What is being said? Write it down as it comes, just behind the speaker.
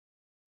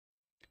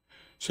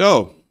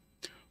So,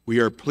 we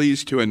are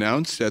pleased to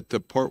announce that the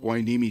Port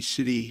Hueneme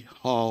City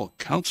Hall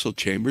Council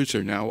chambers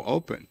are now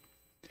open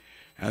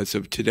as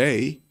of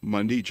today,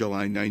 Monday,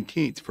 July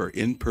 19th, for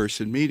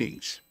in-person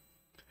meetings.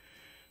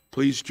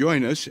 Please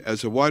join us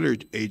as a water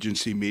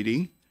agency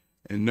meeting,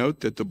 and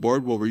note that the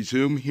board will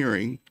resume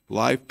hearing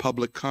live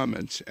public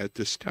comments at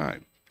this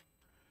time.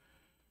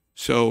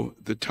 So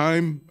the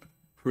time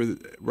for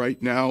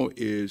right now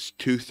is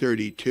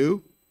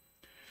 2:32,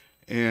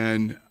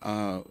 and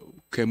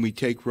can we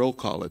take roll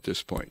call at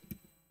this point?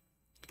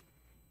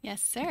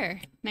 Yes,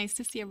 sir. Nice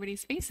to see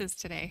everybody's faces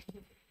today.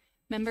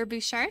 Member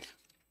Bouchard?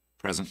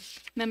 Present.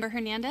 Member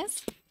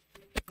Hernandez?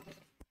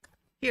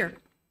 Here.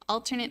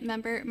 Alternate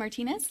Member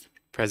Martinez?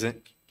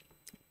 Present.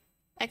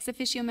 Ex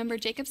officio Member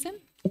Jacobson?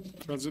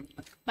 Present.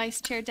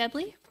 Vice Chair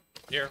Dudley?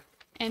 Here.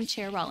 And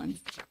Chair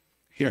Rollins?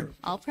 Here.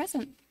 All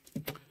present.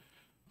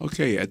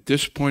 Okay, at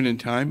this point in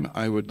time,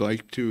 I would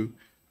like to,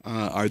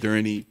 are there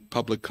any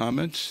public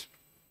comments?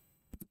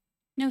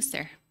 No,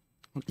 sir.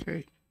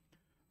 Okay.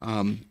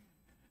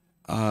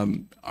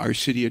 Our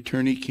city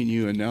attorney, can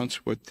you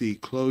announce what the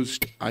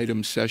closed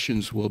item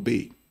sessions will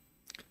be?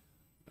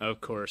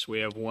 Of course. We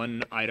have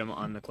one item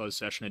on the closed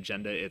session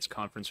agenda. It's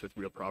conference with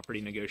real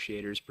property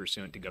negotiators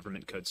pursuant to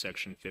Government Code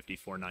Section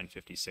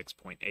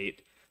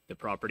 54956.8. The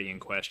property in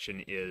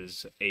question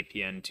is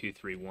APN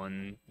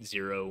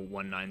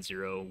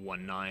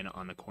 231019019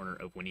 on the corner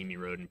of Hueneme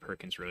Road and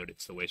Perkins Road.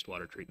 It's the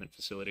wastewater treatment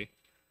facility.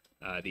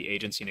 The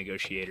agency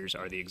negotiators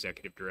are the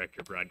Executive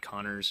Director, Brad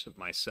Connors,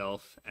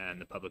 myself, and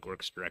the Public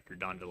Works Director,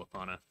 Don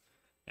Villafana.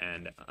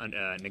 And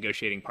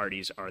negotiating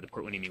parties are the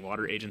Port Hueneme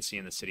Water Agency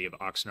and the City of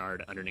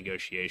Oxnard. Under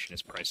negotiation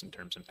is price and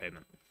terms and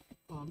payment.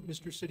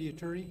 Mr. City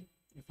Attorney,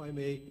 if I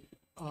may,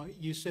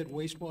 you said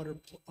wastewater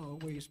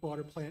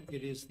plant.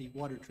 It is the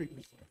water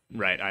treatment plant.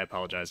 Right. I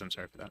apologize. I'm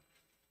sorry for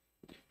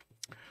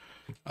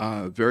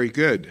that. Very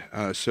good.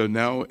 So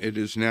now it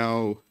is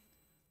now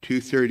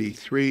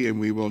 2:33, and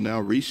we will now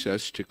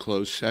recess to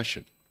close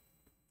session.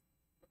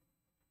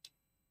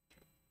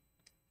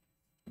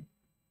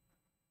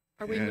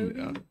 Are we And,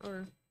 moving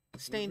or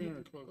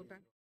staying?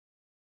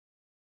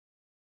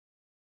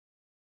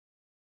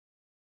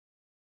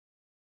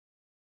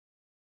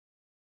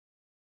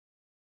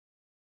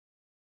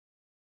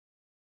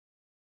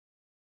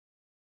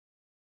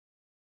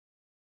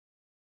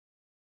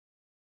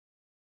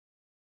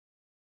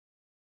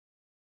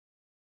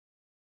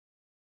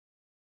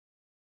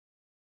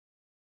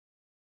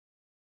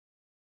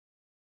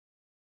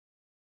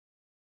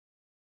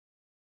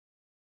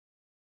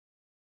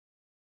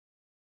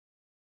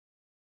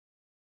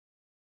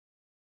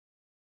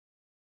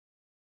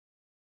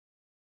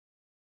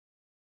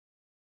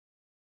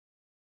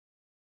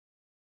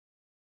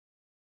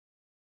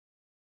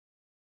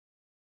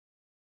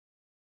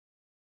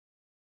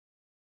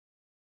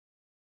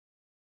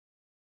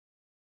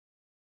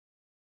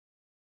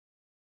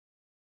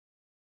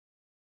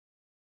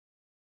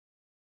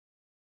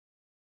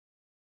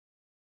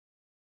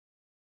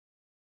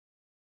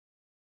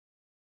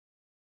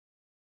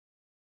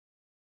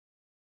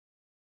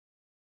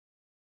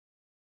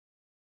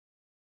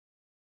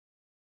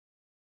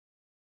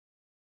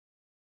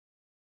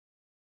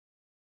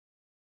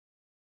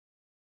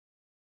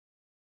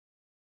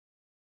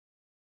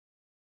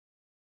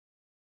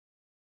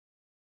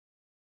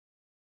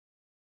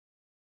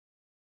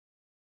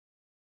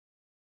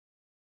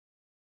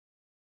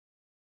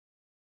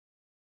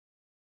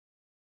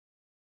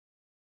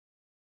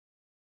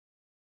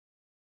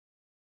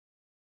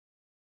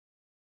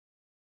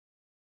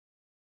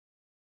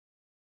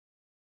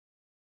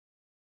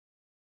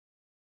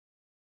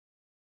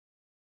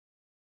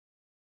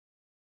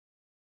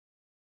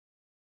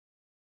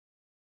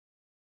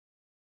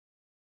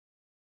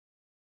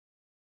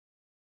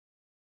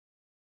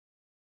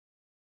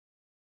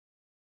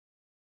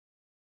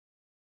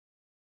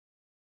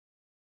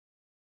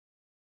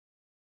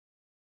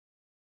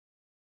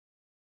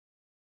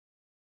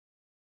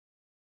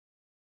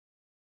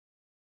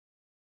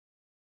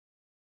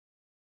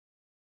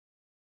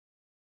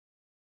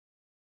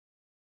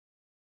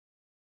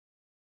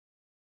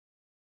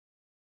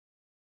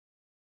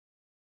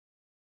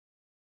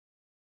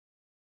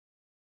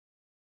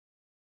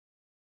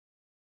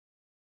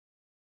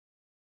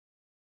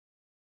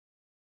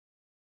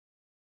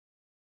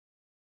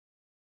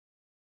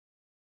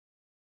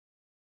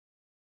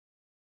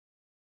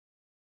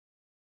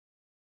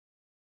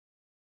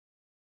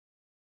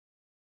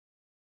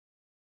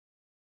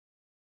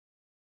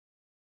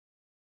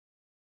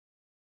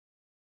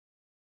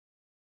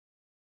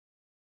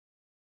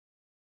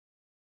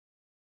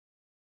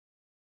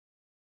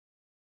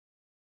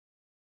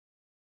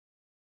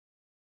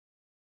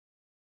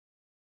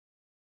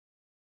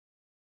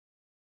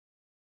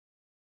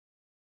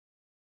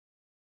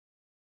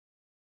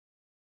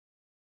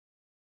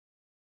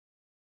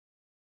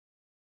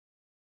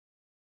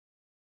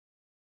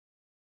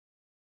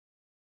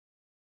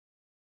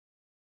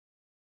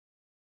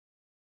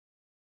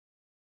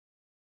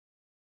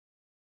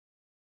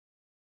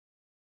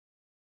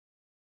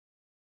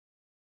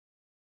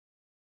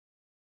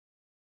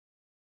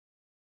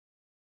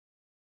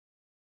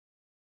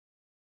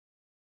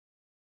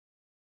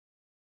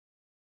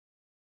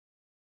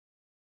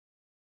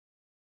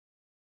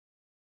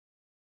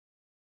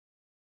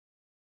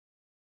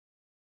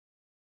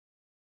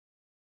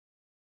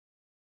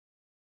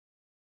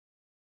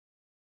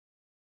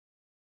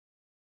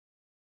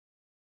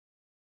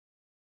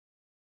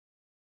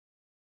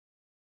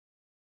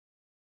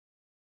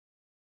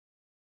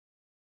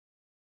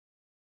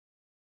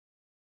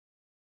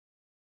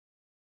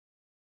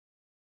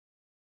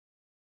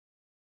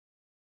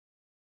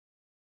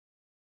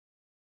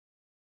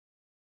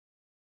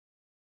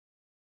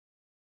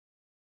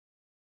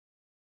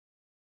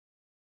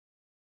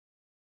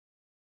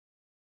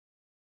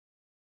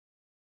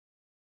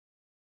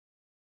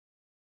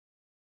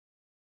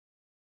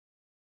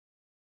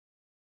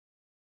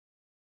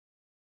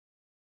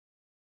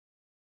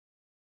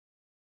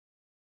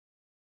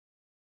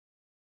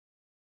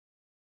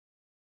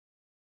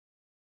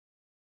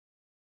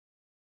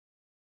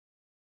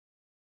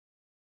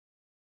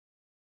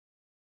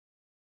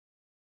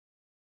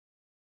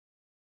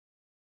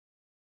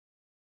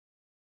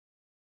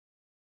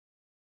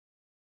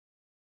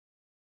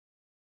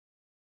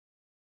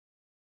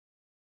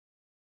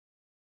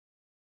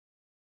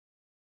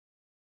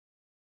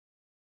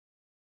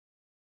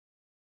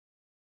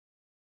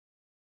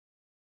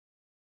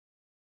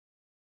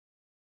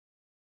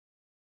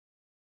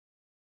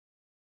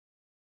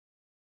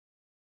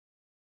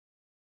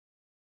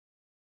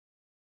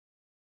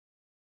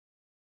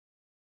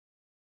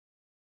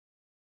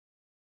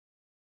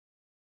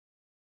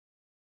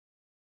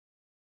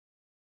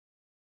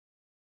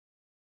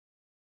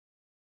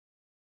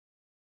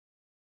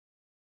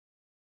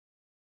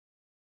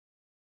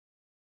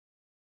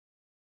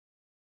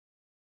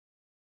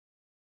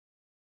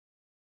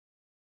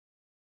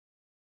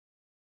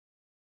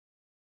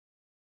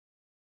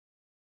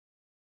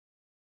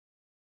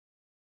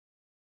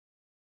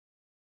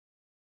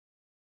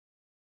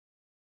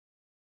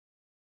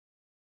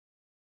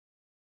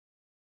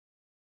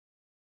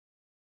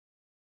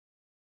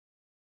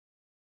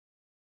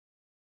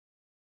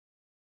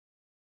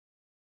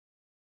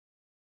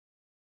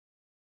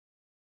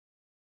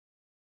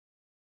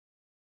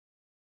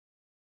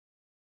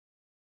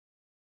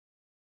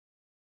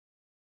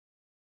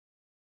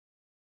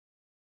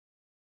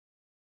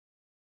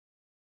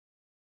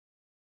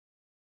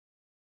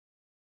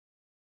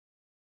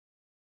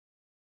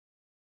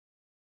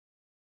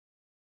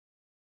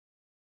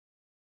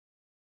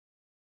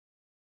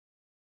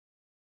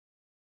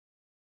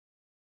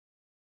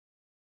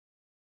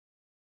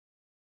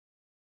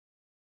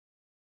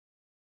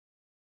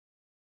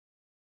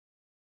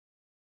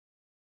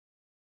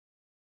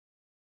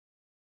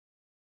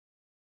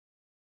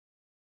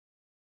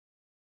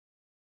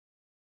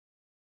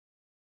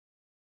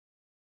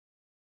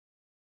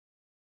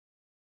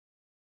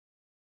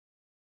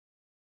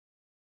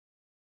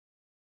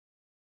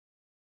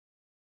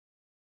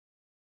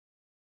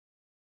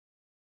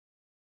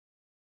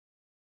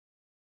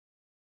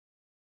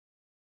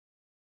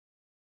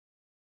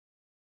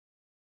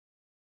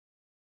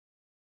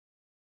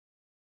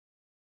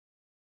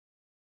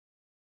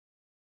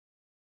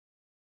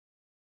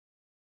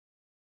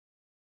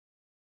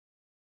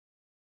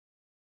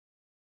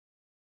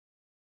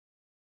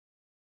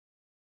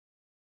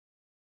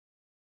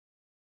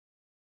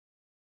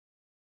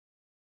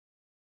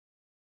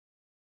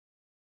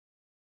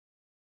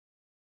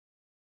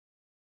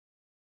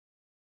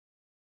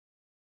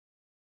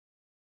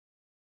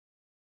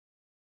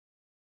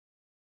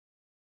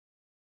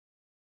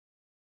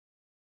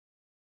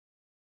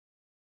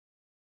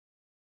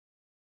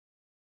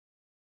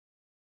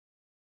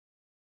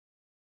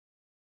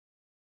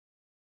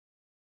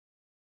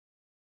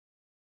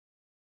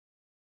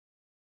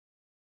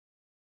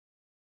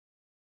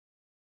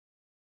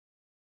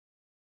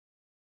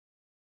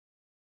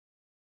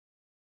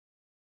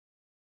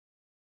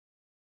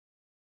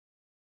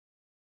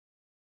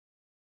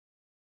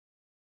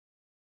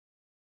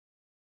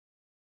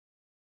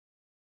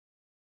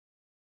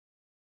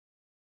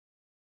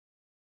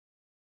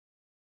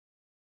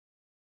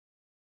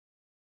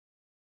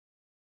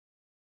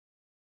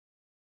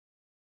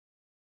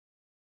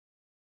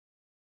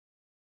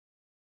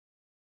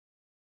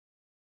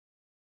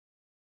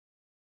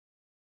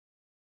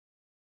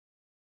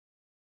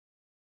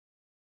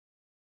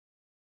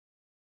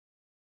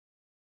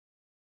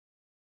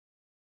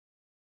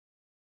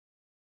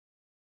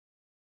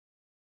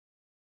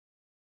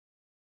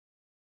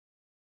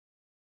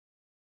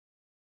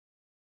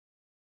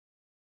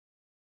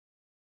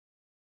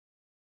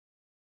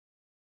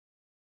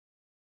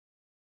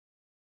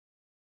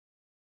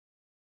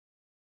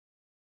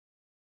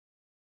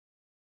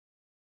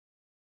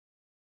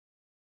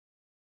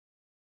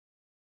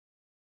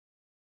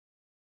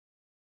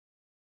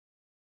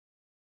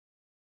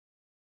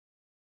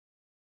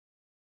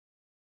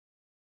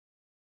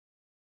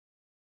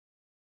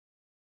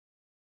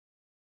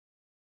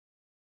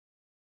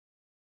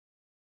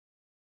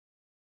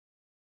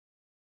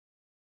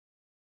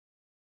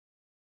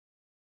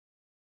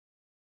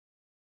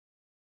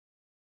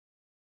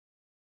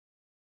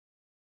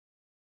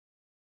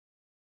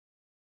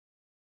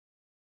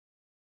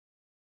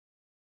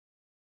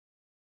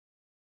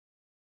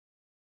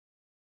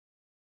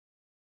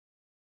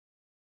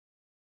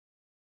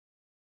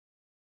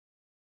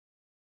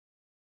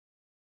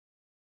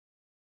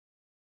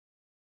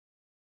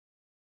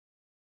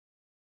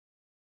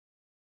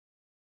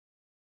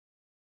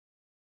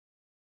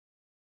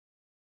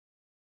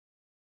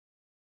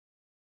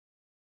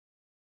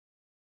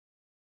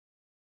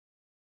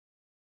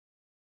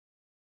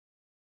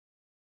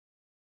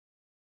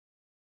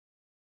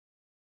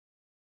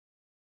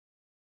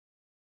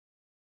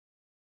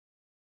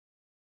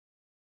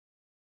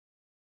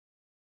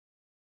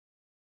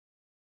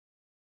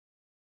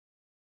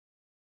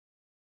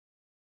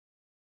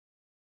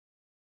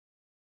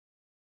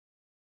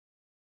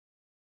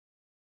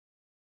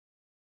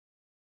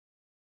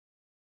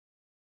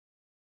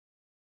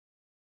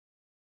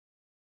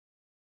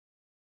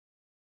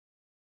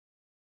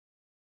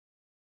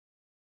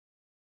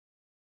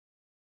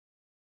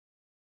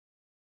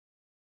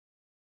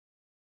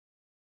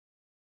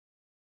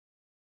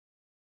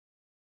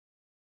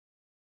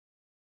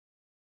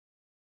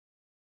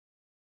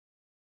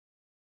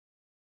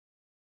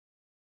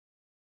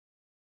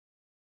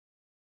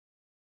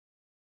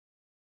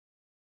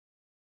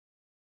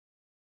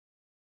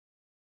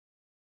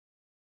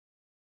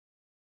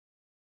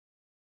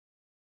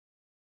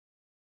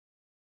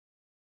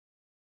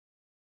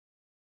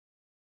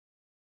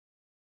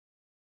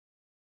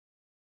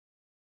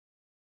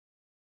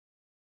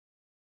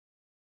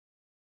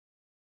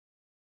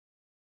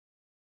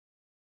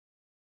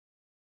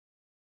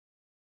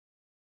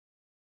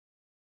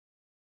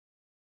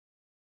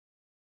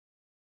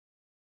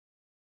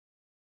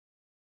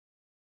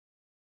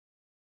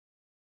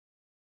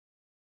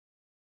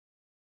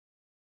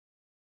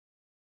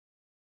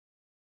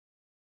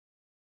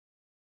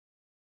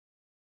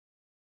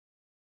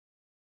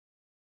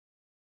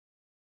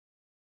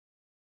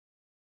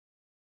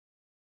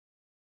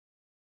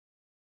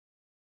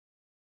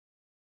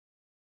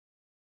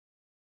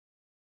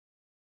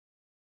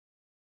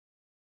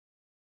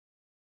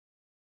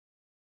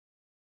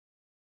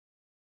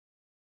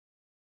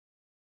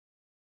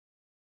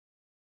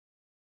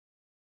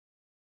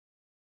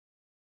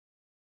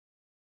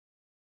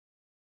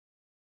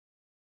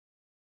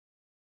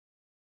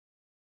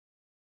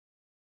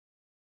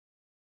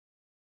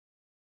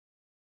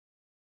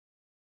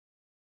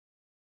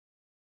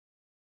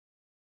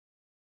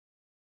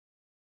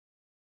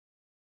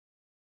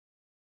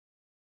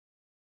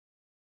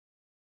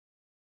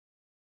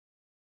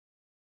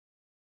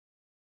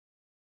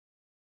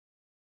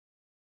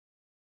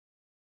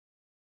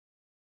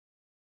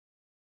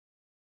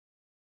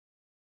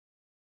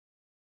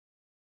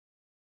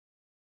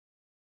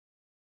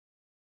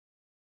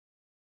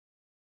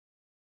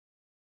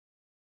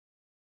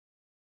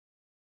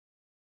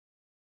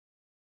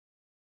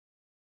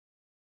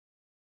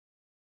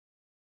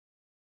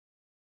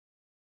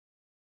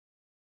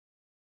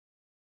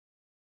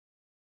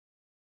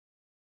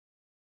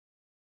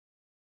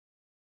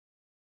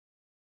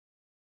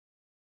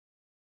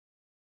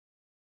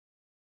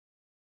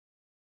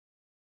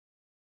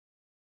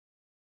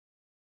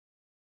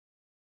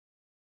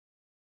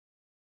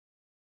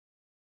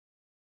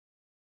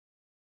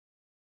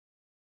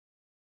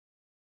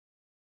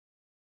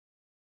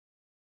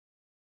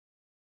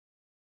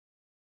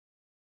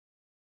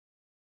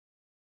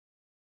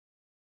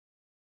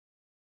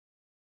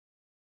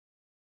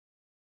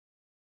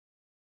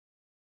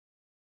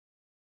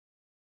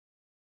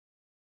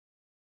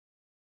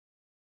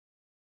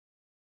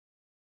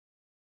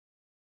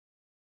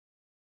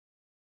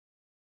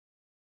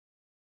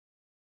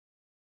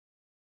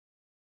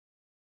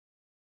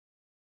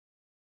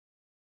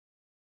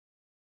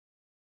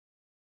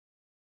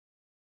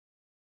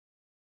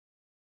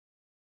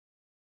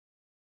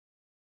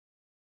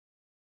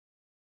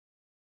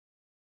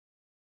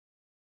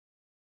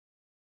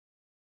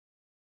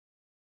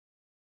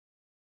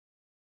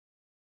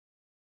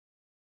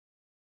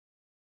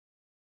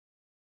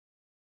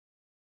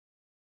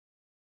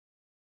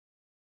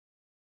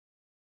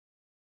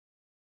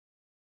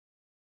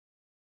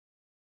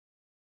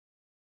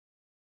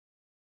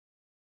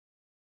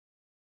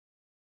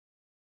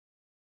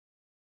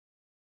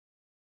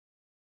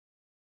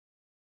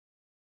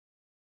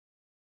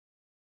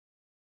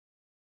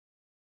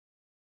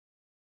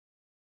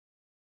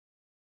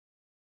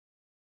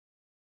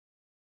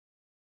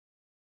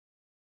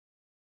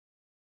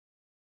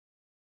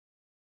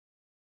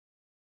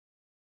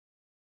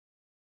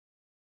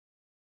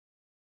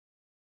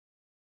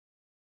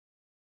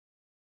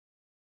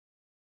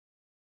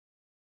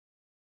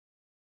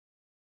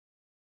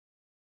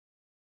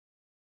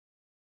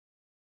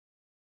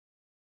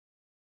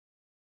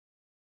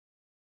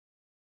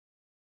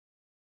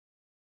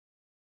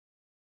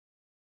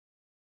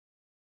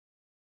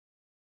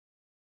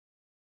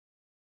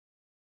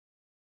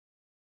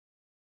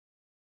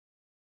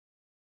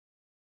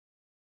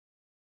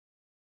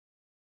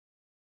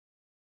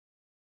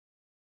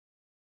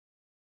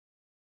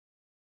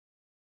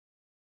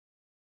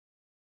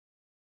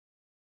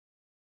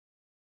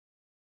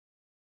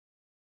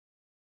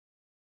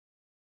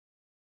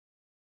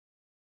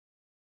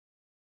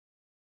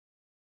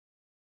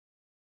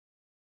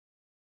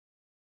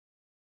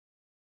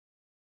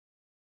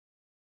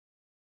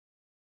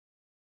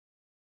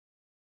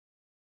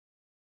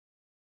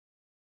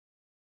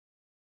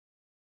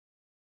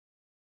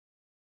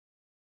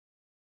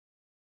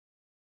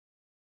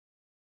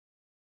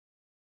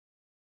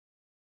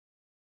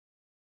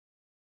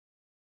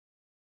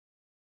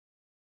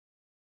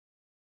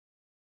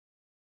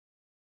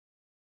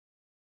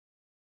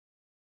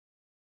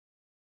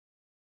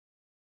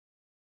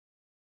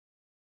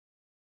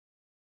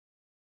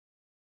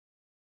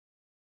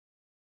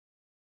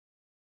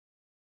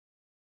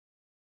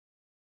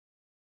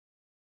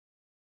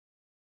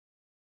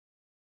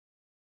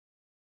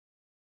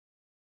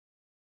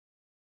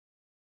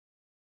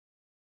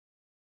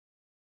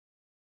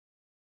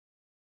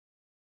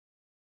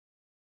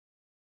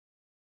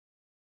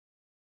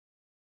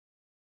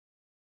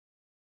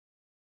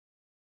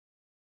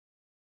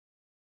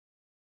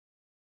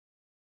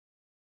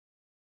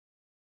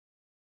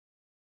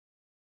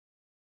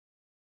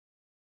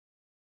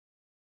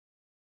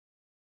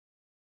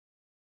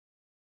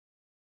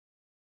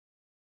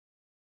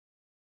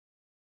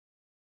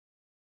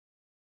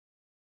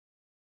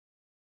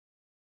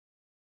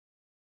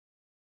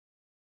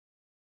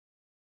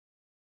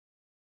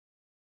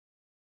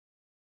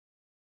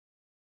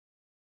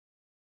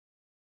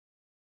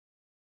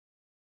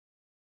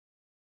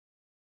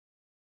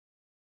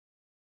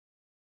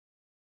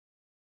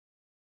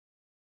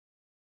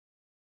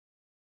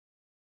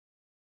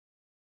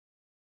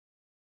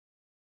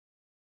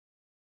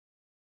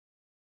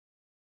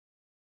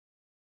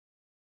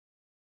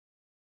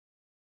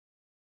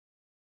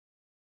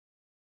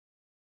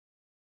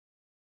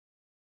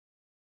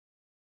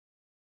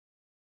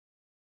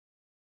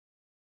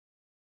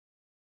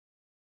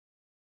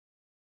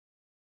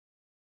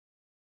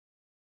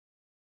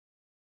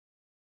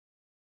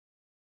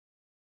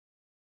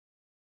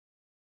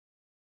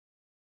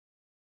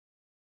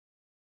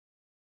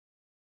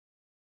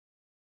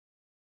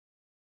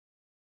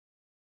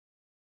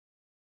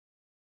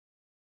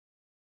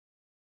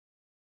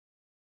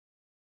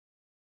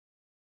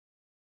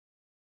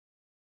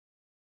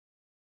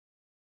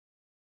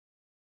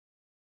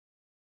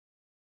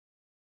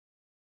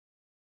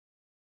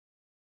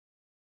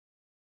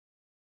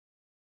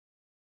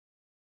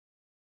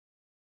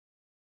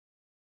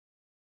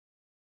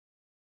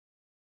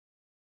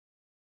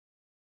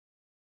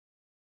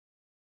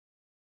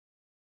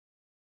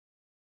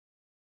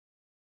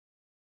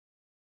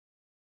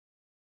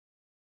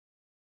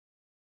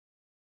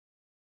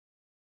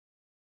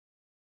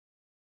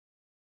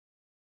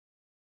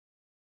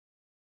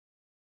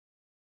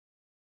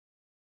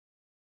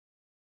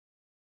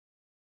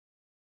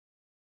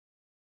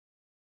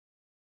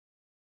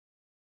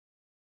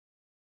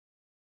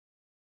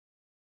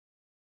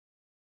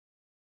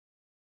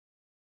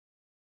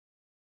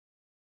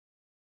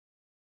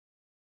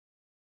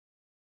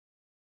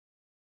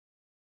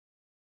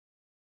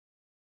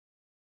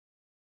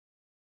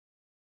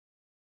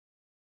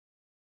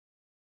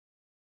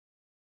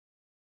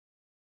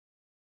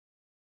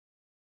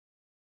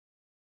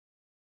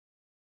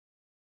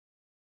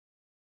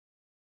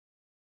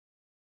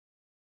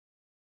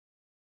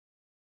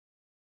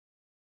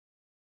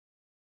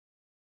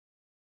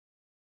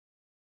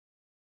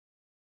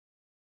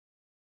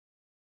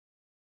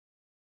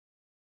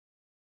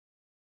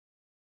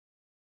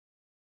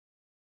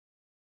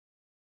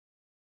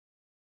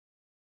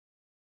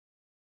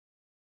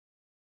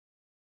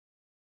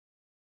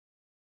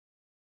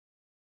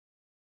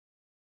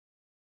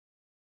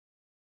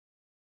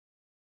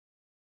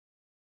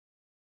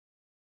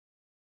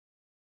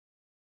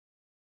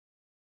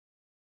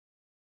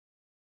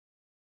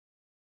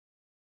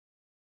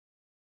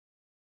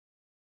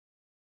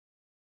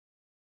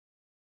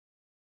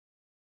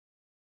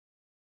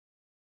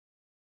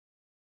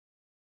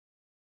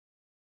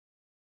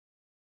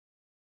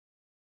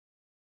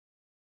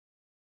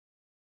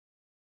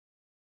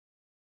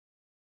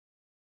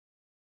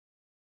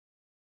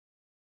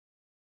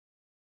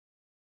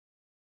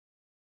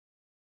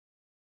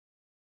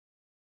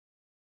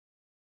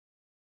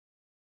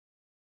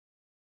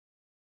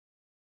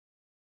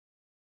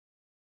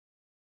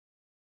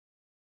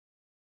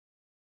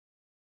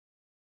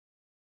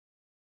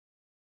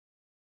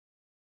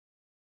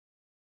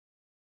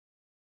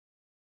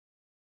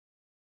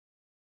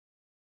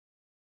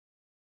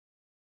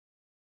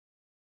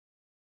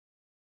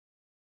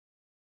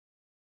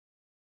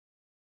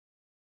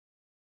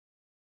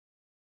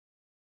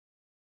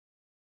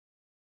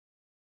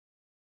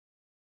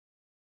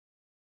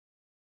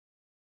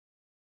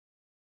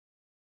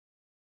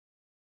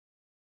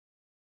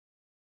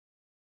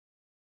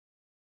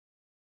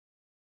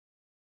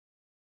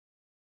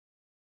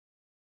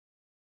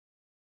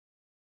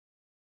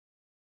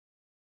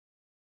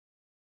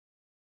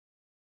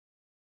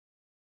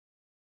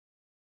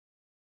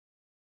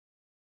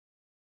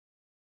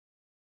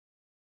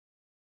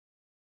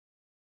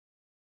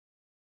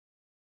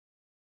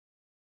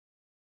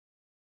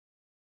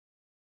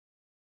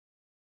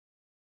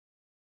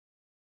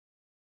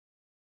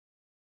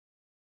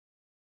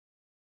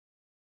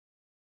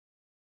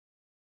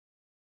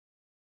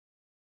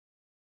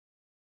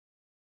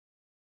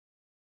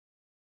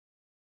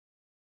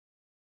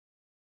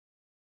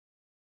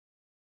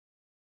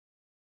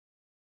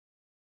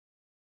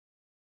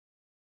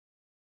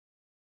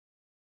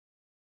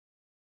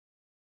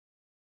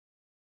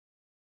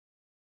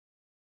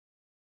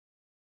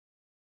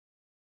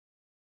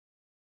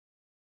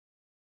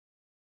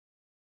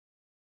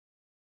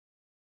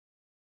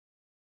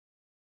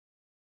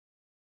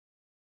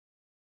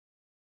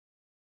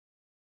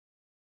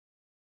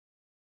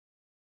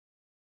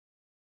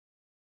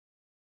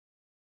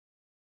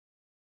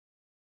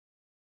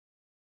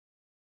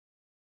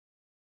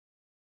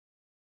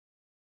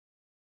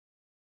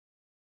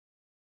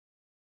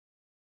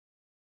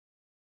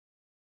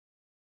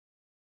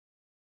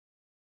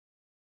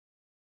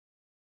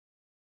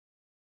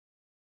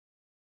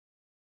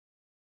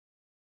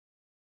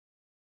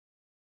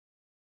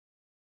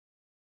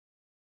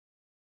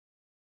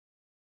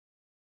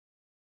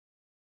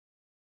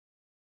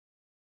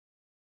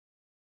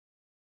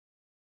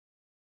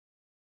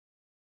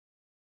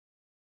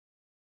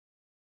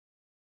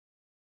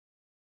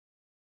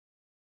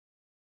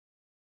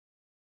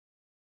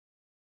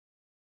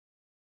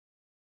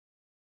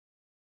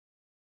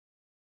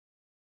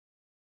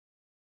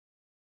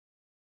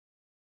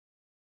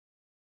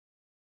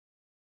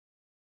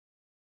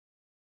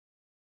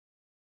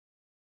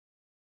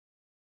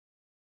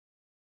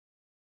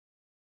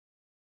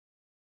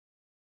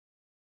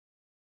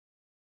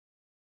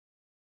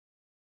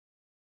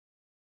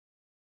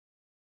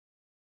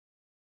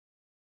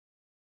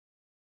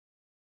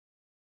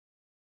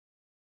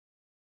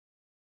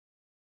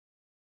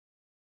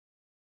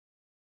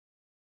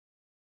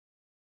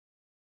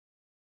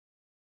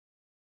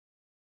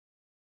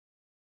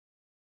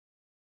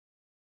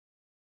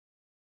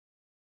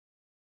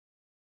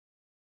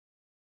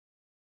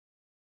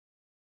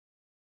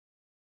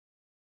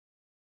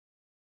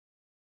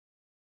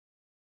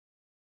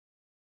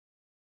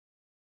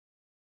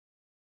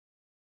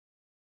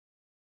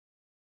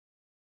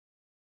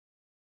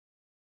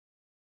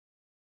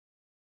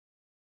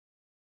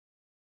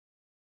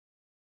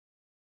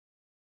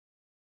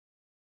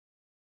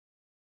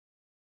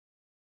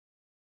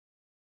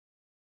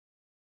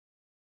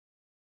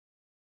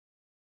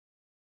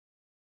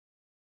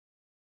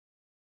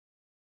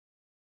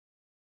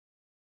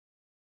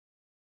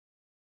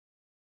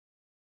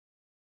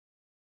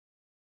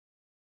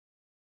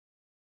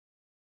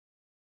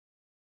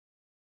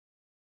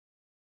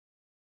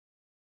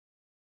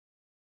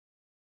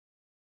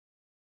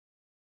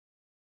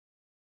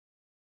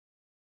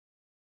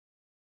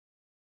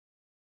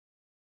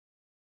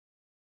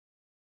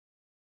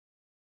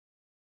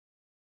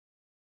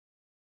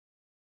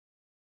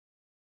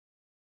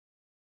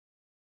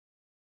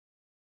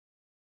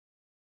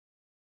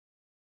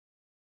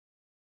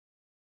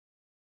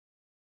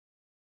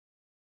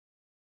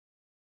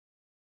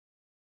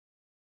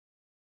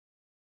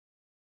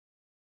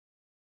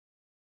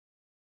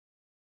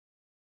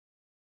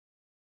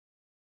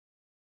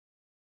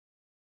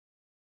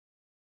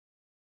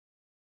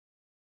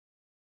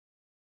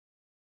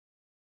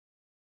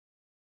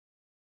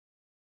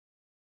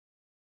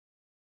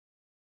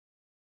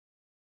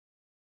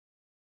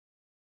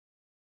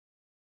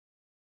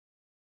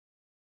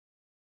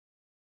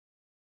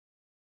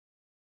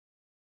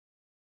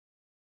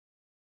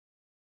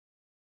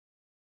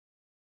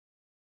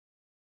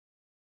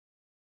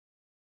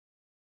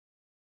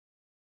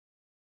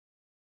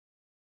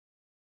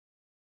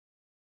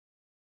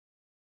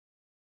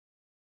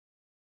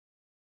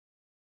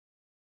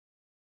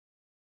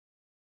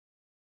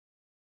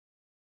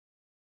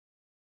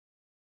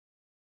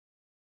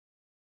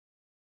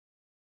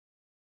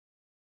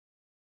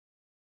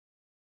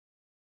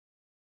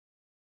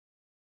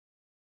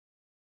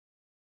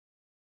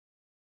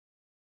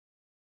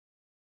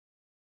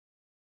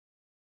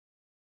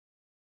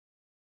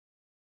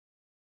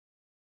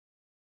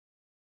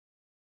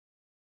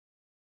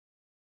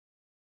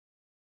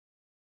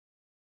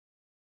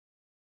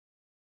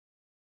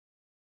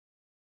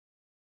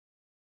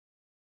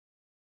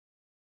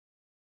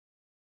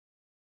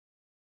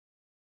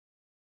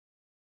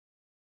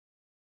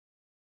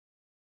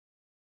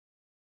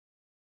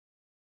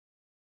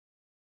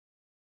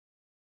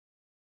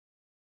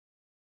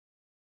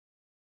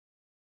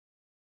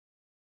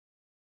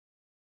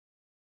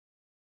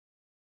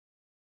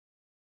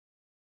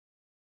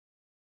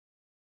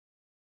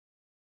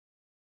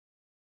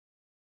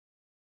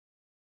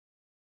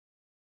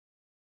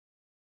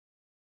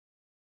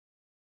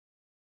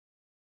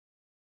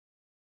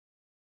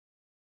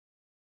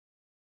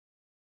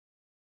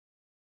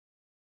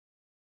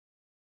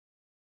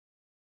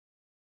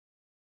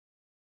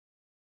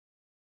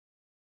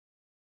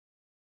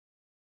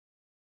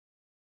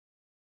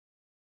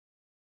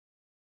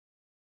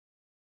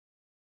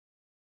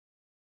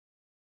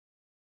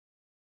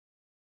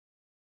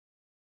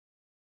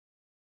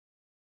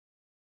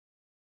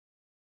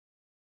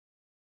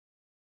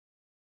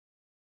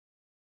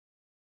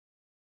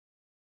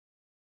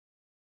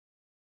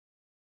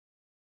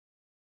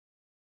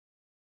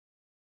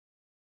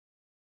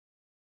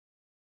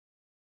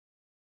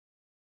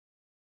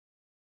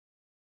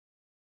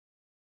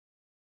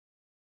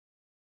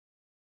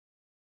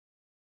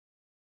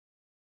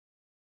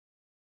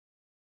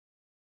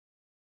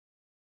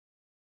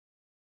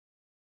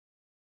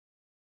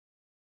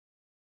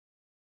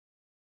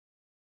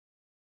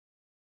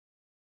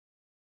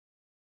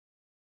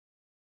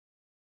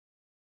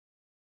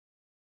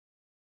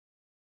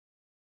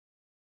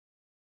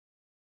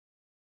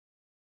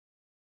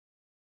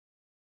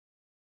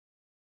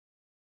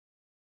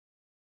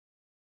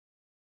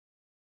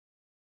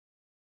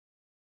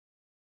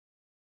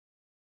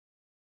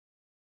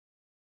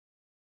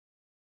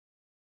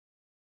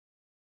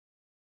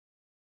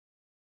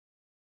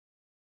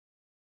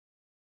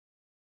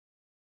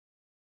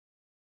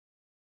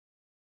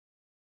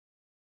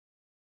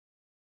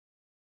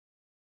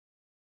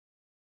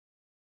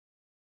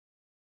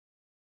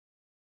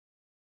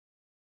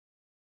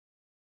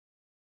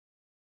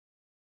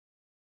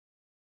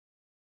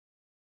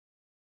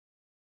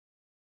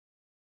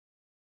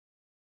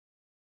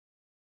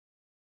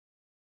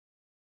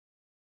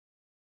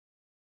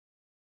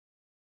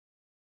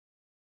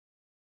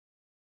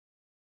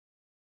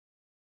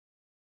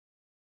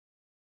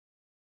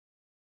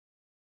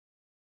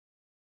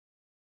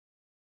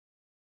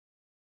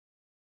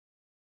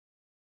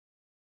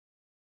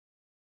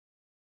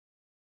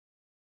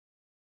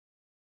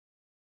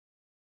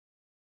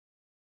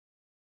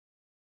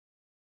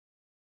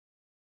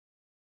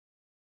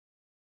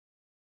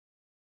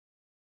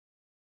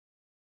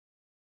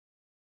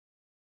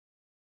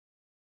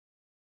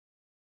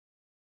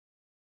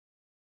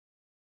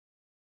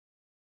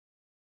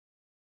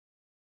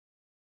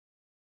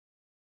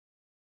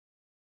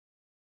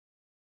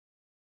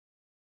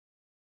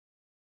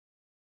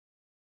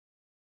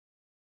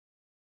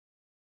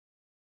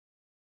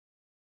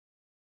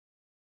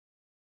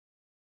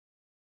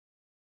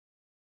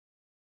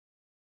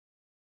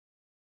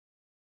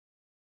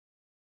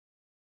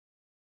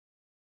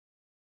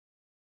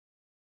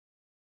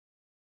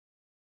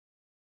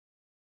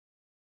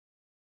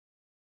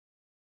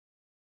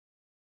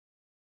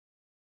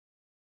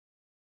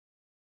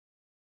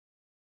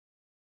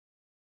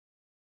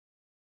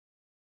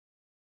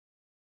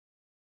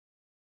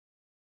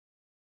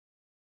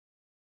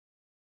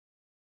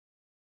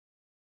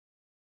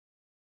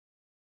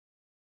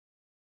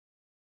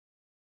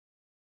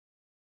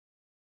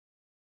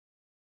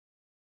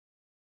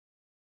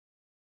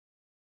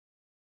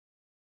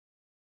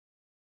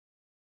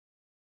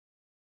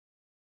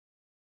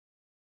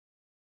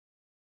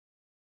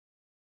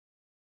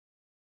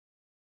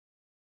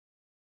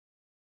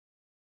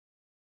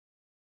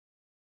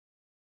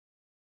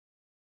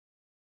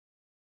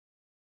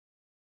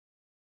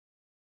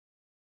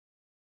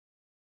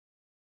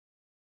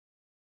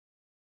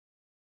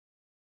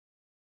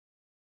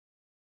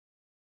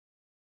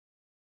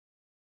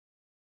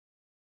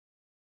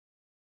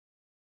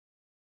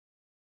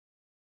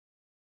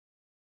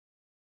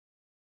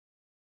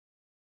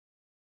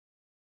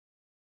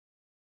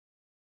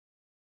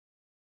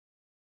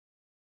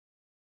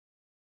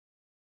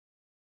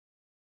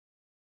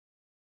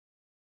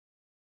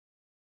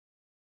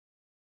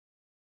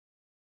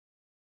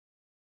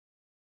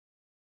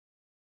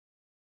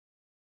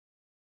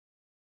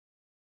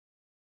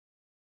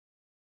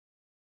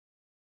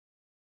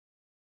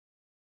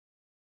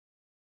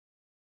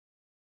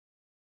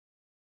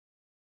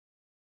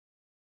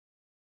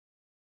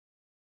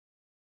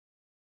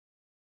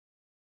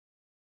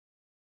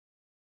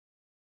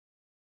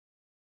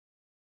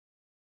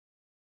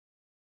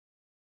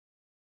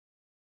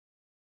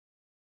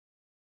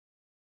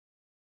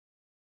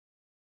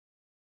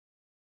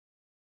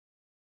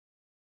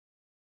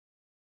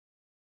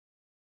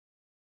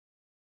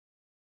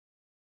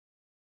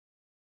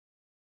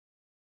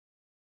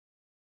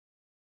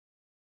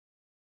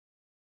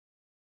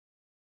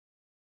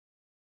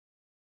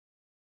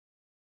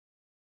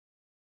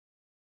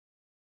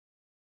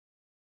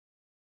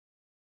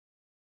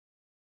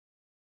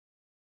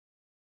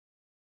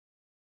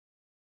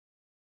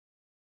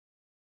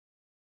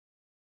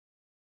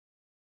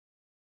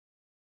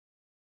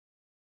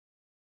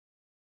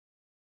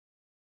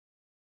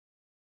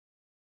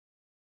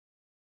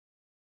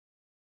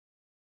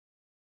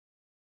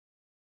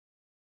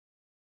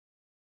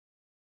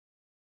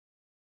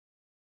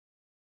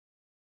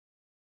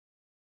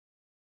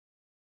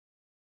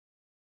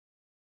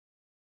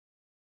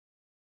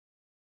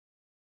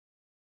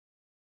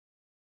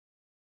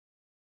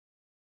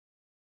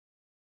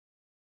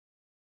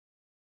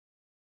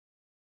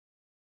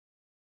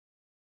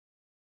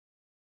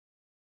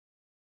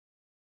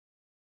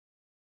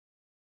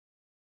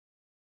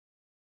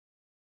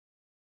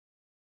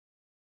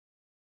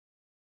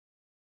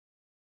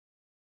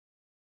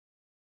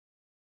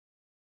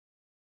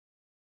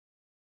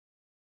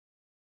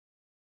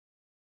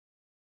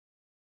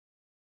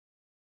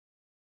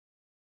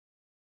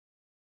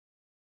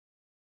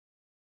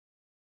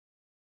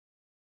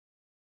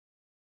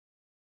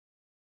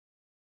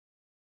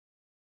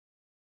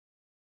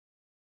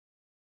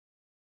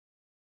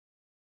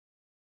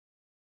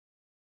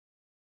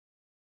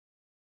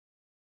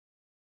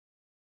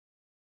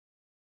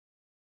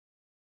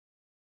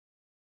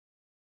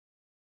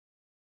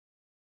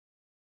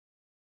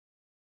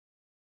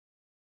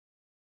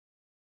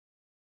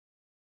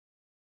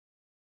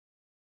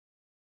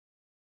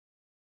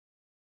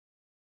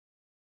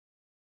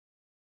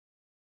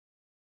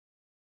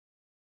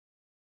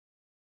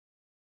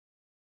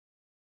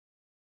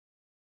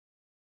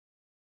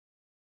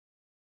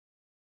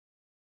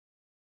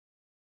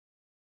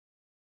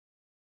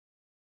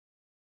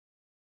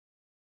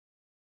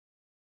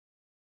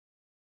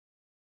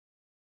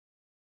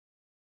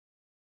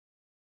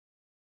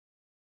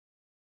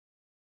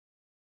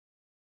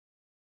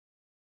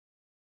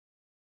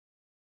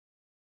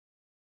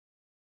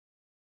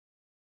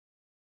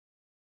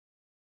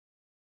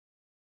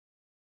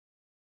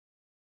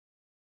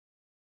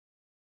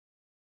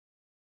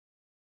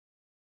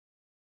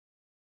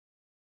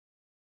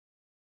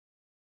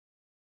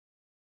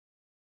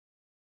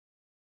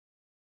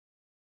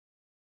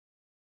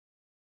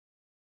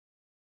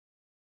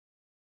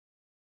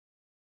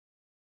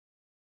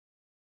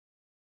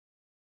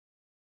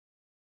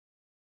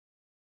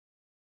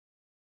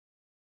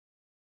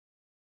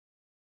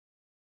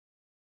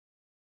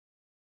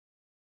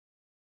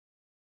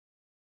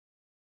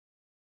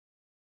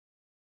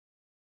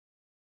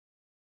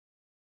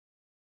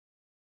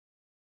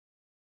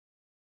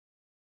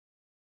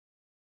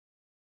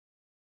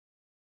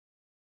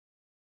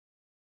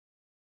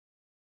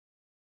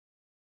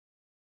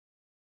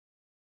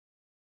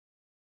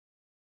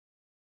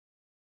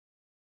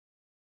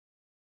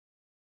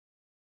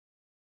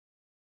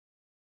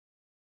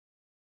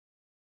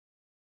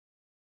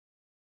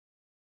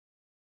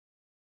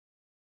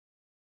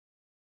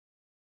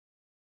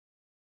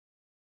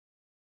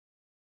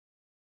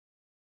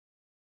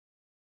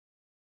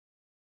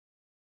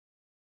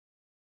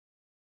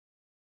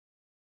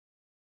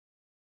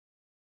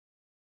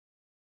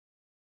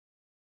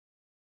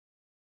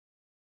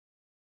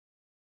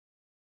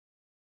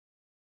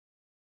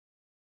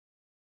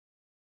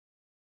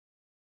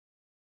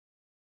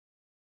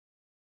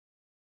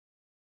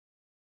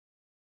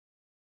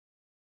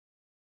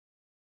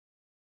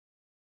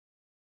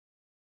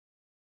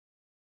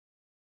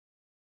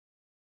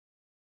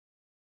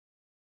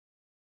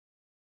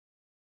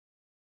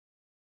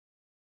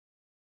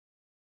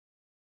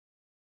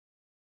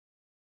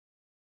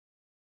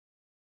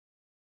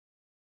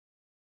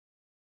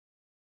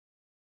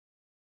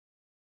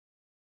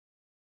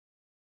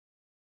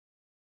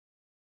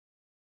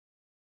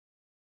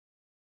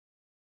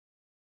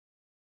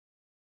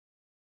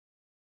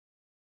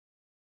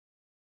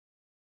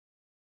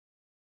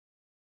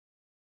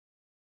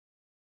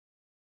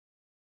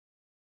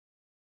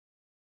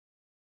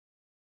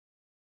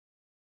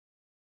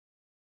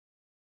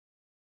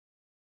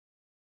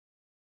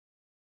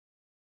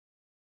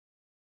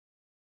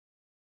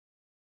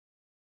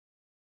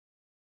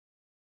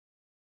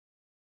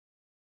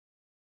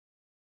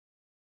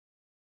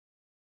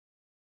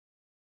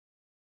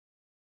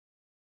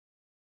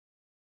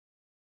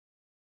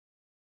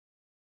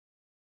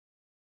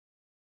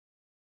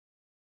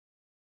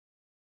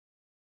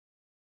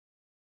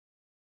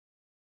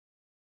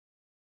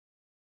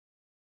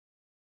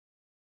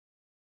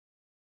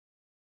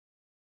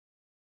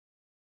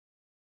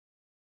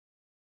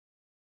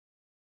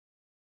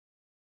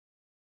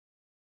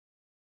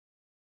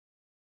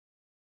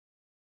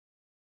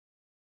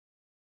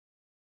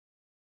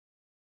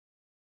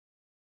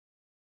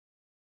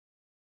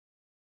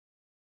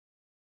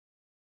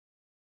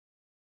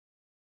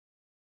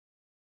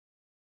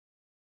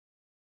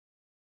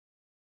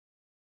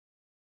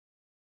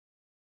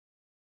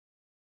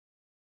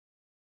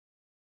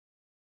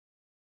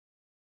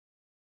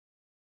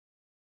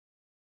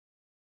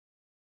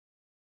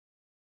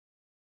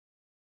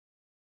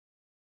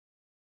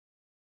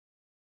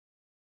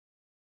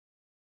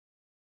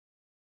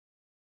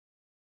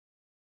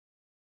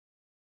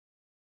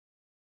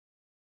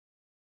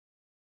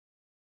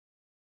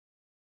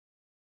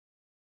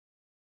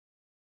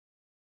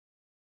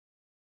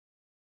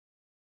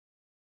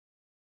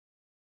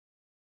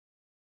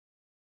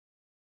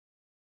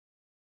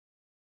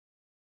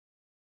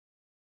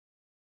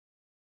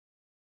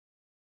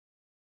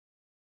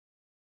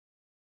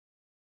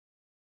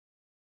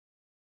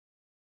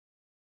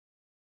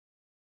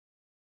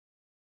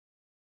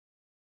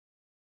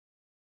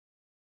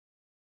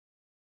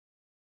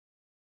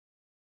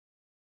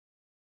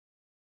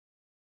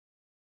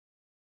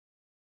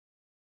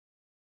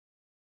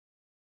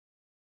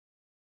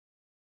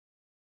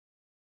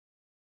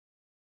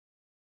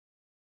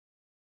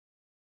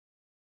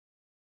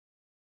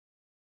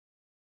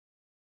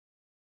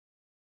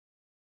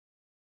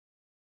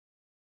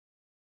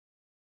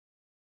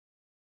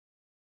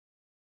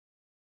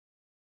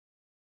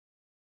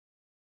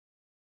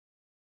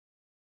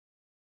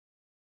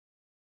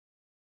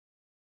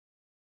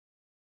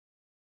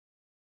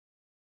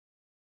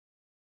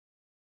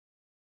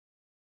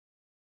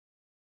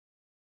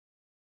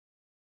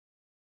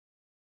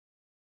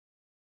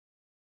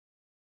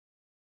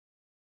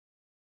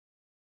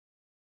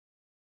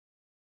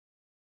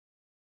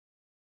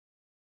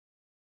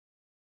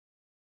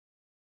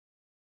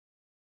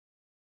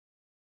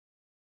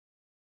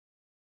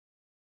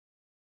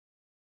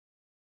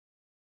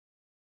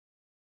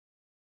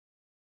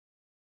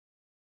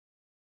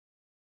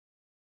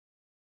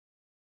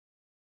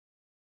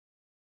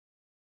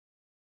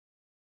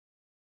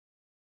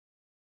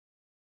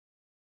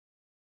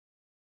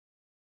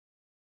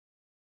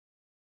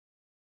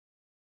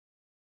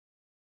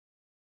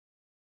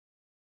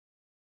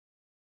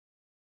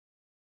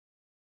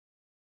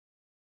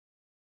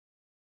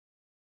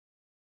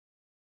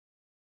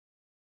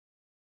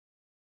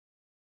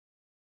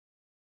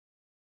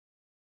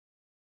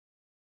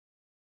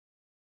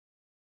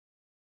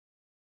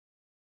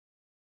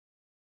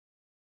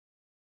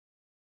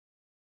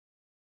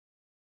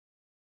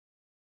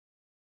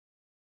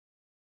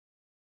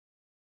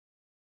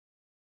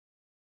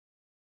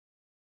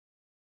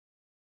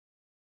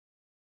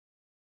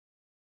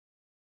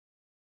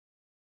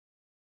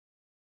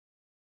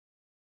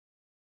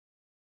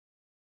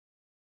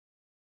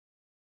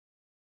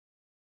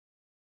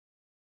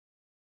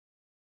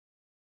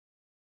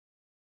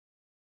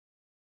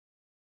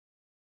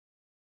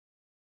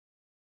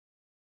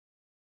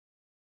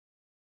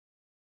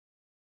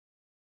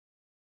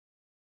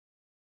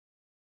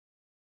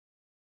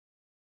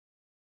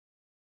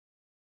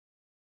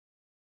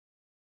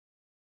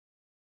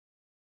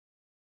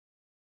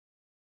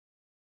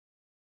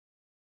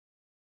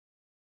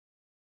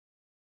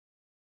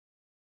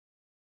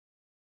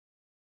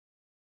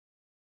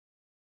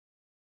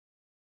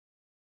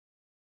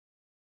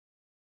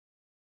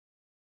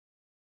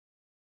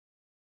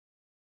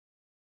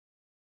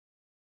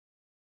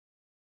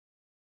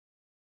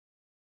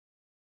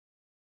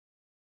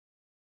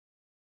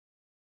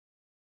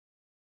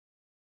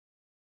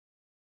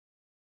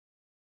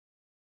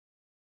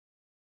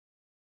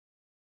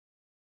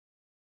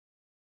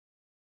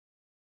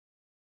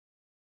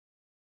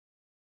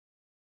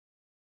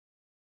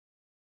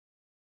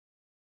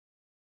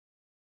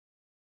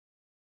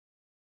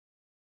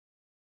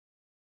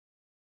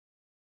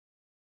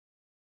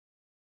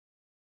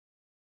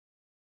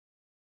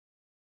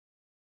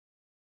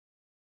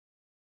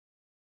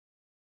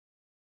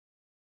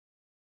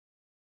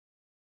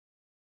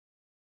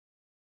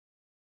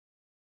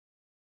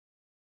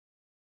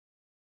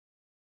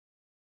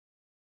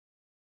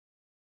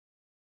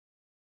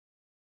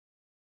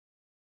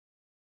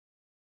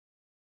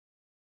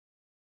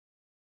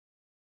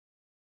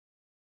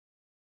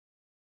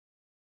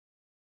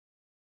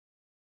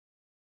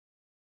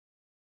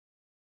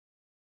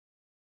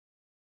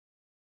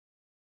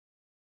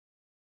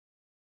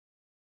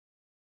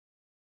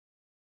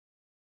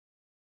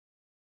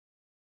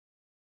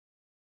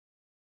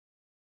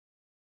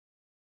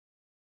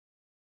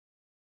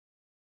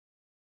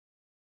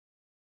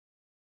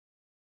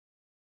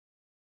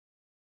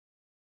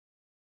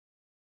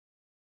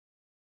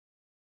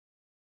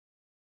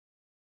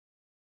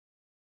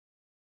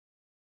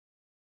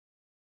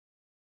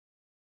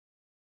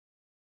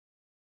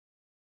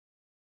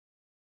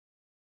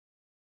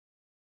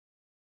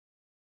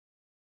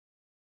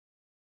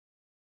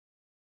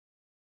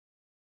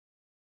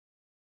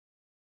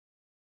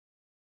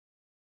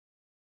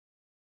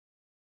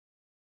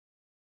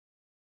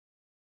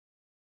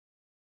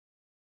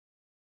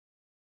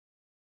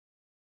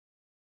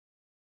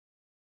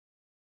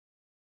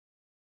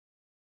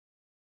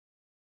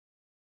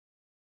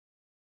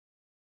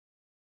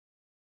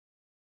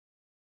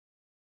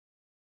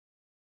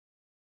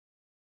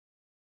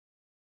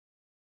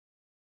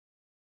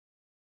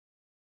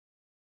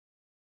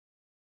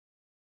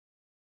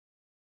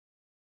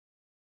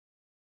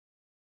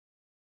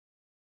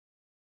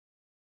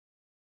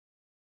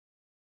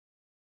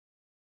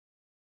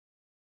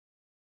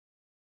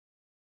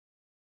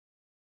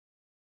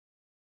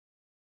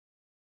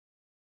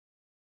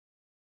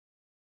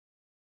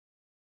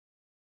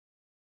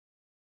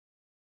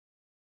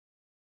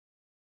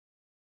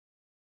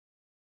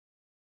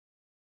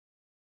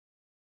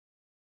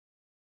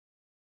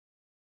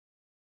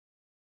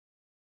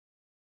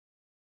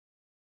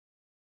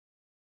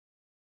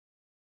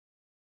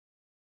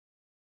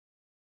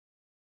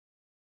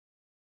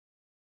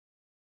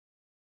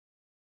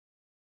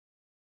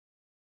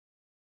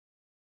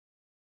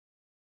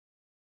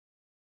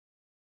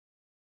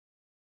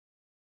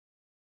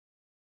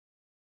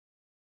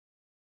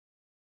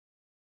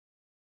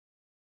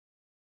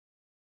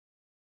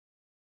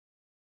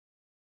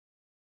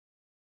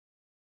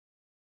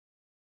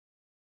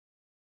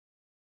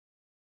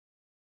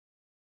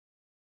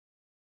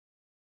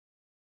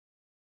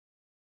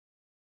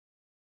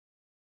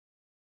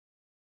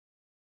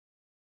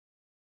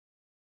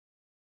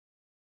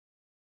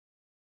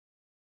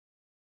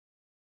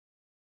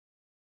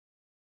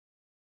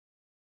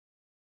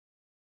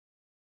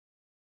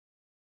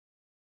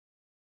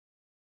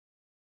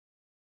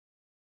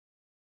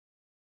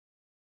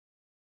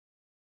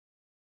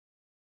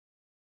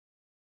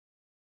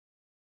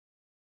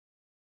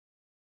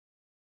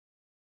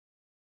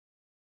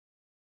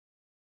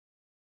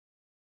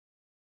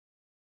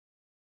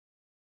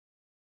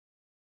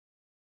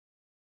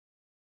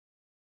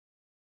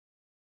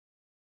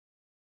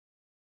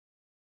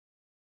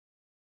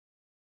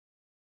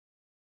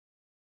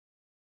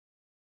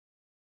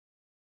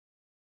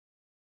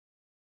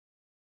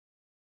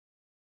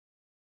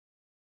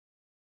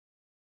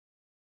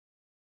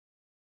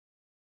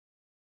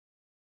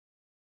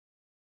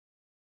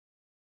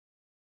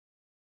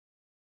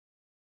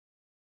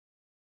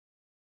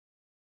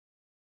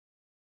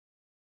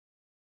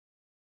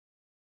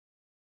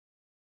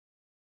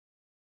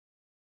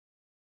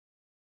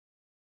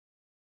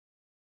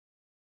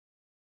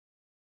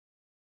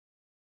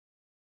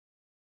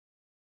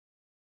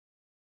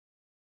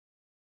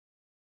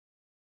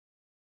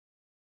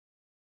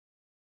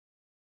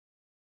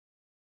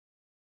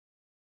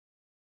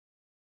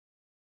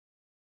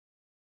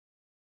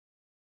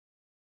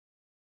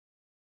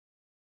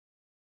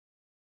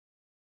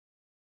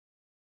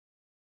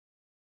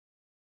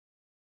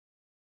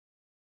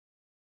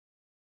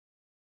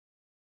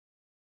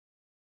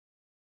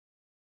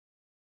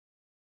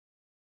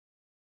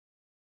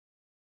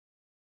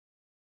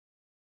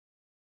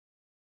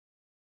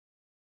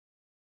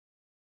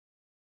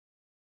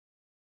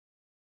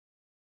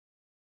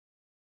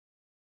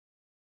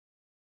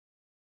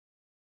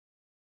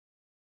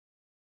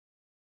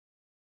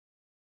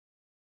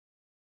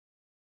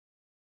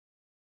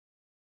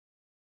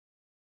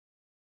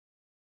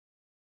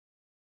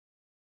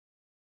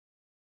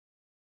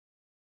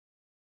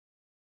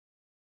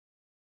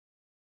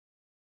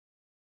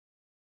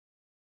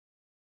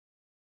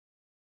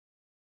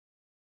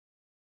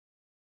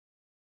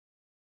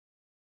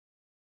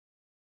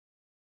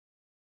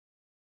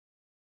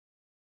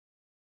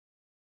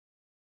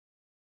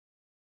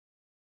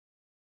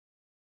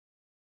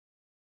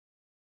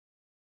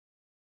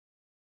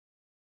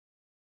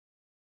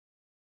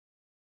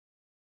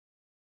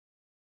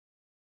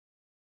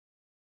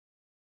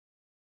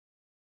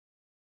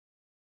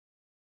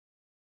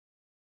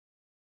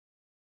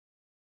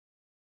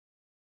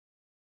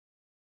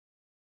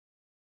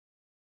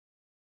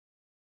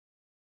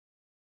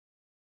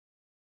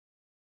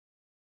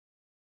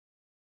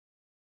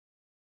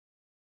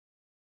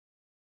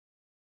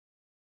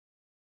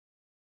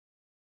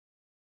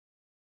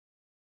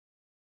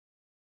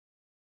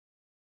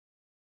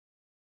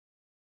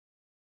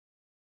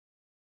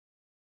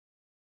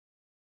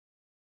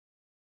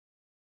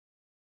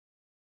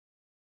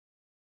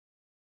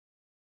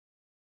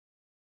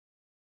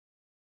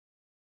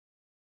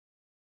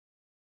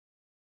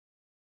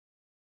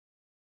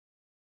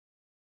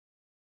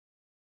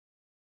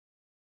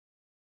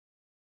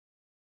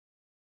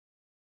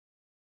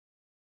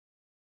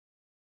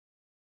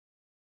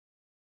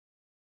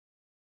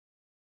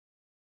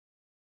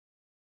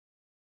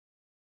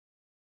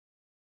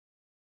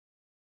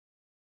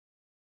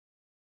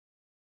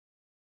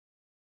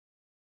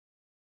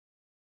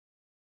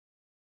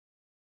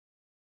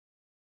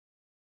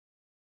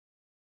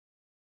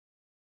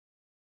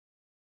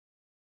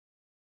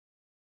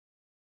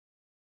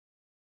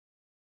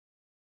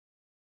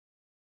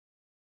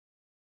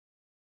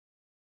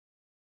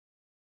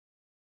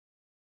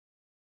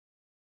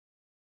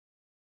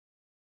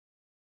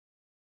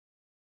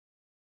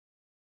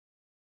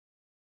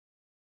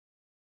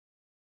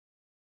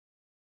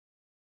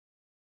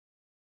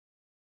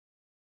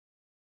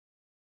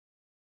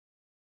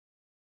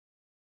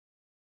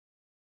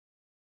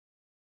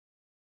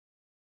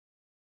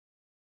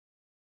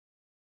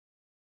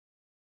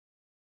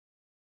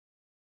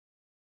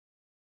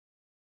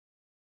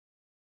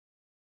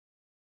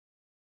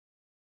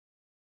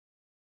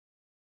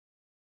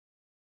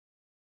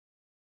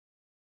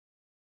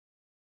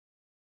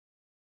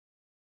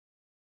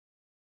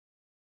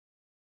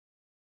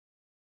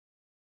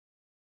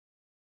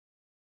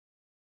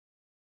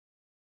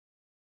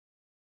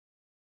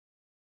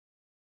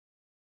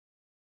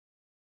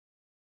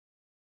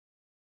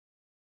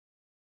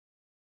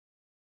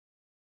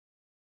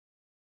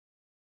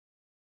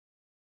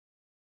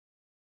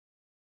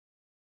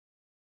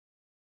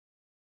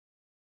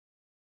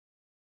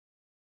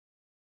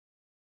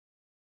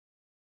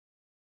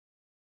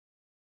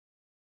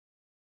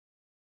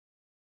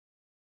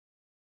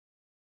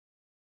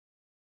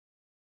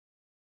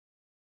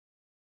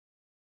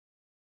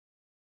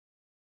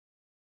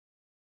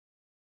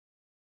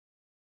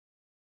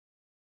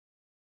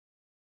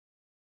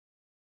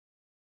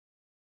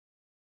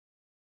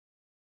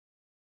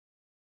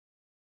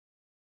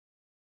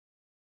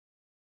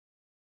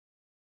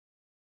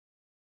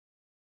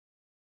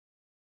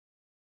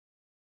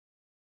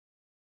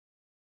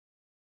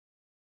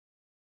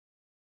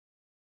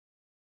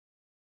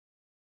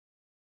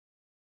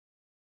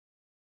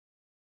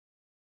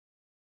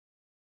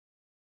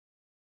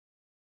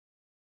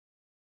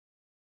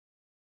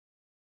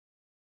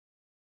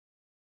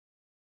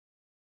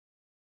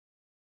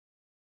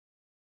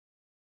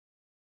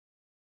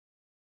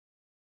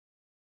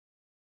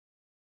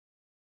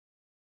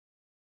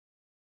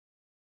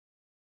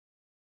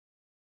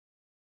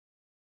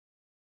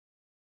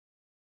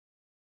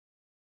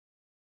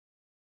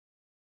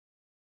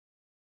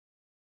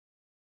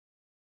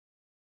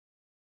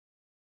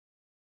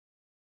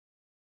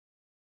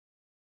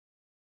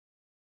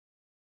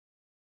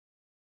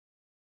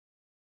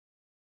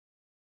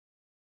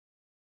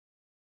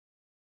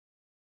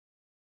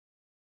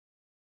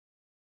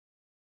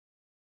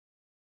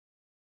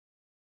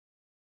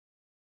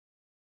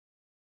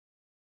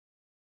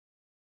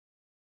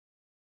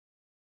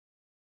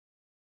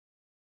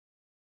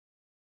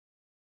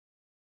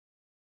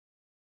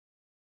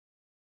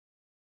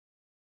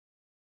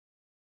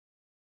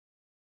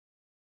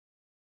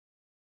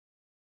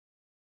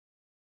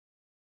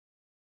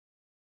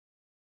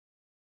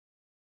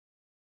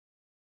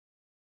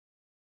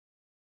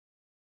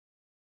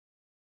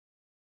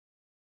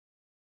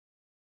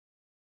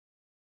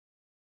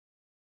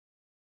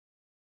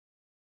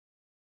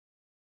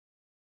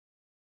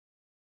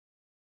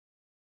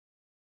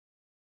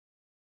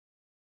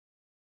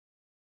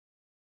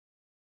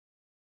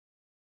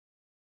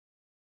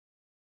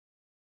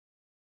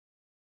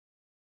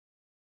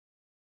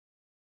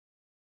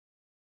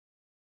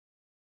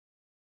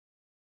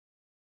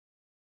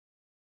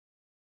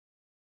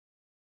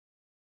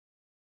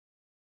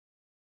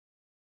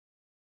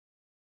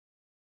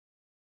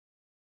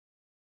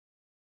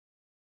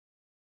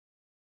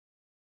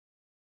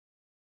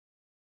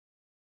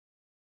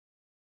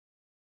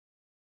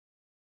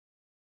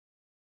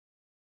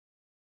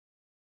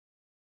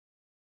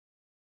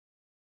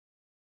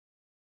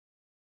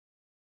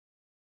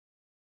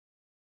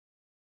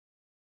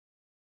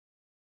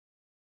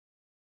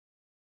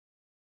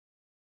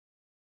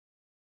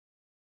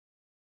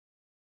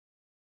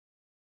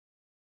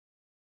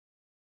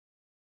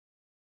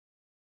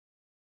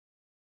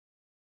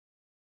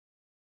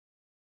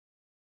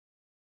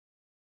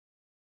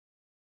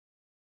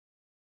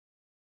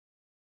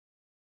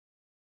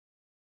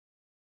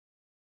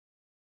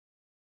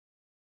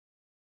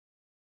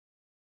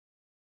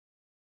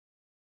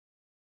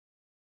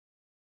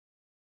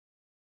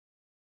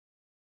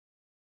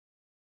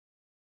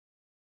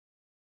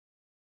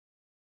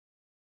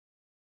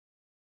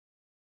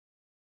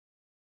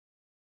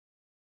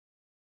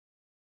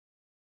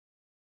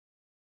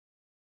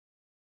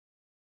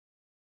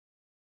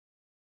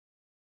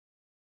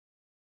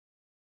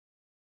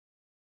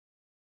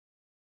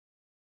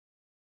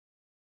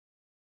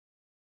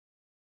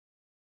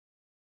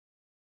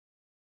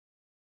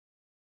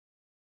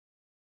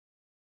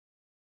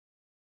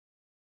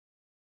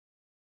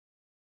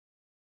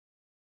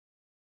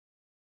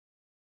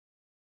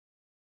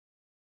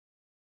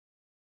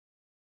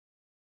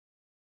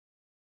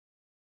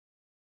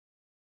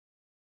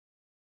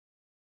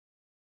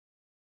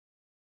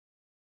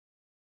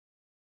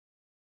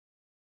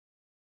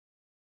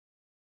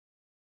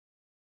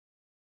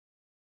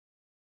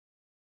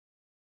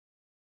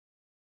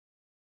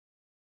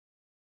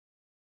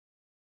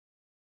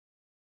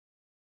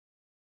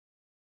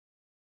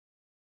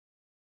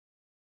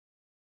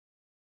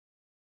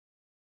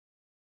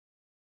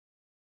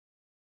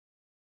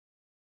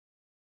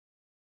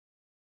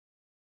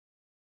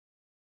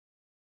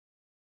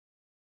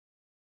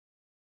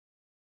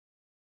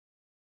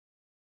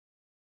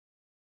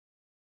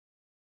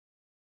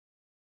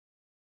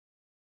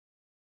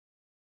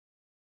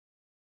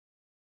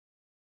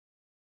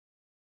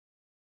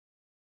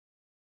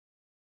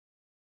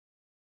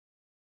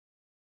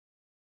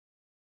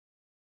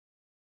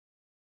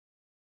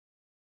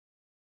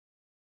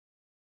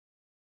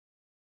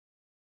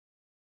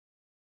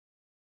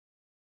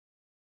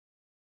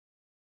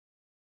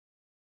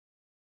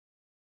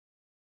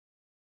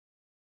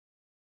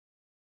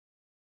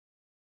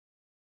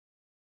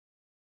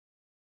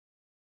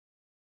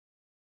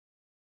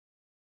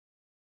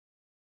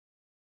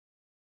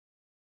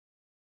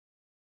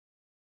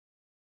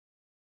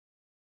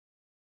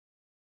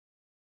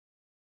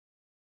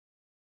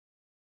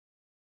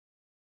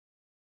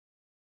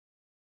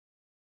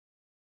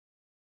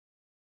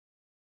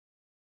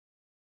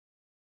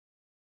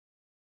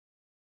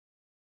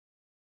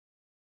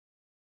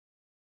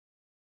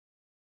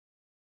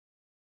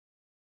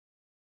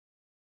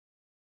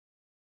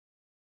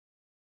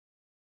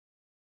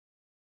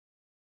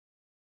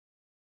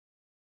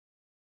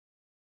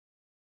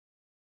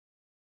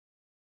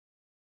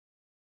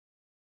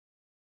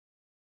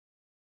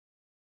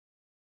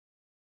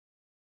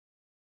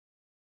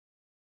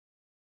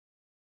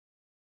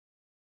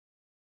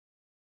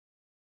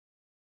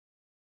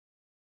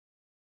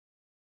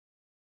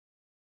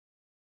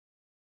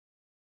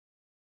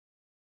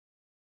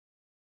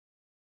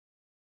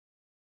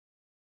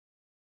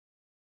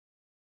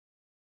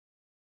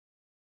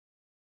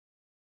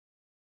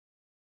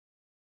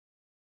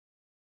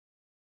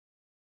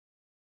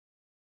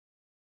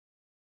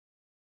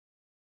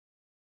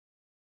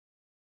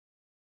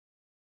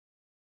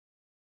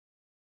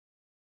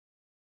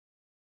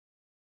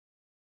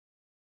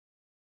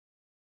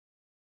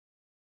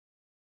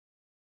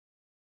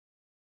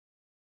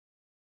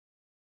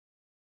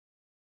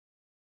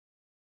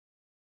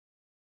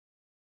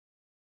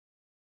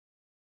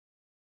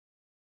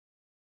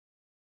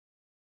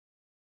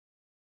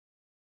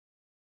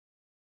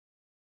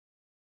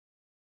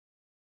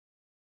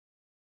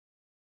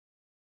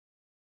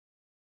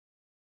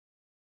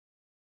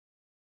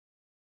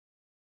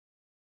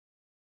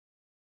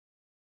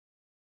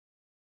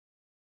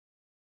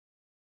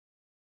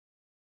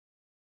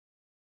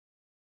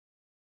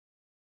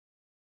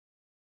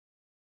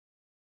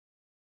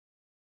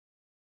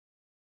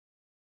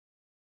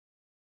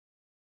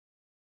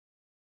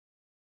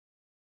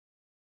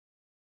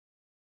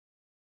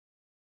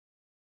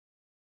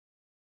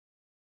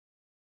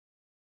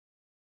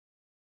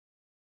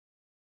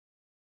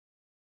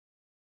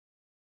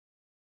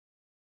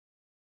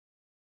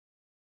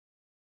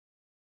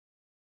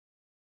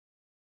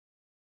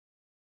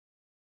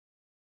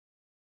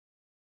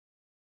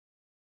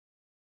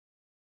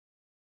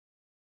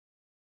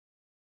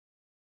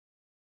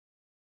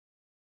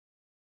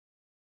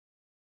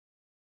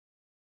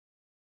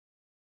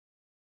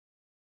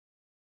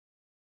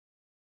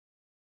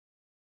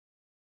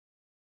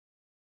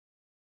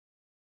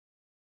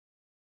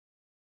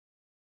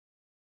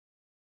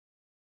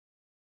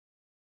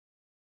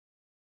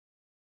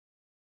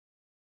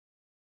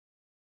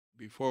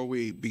 Before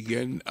we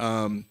begin,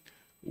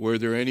 were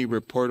there any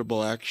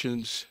reportable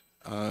actions,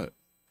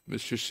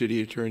 Mr.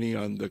 City Attorney,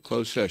 on the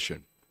closed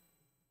session?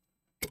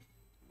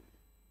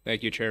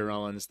 Thank you, Chair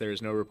Rollins. There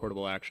is no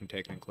reportable action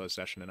taken in closed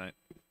session tonight.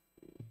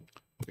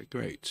 Okay,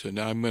 great. So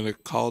now I'm going to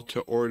call to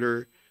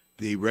order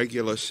the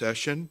regular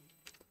session.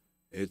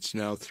 It's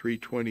now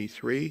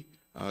 3:23.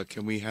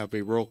 Can we have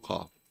a roll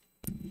call?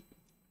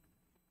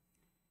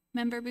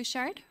 Member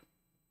Bouchard?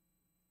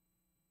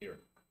 Here.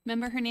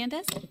 Member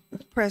Hernandez?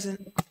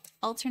 Present.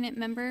 Alternate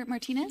Member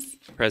Martinez?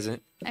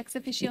 Present. Ex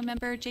officio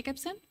Member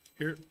Jacobson?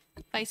 Here.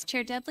 Vice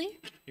Chair Dudley?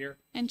 Here.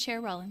 And Chair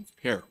Rollins?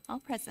 Here. All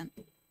present.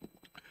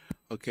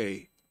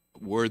 Okay.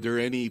 Were there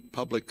any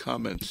public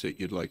comments that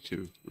you'd like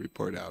to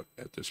report out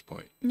at this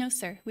point? No,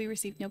 sir. We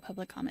received no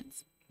public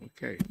comments.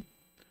 Okay.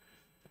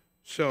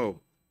 So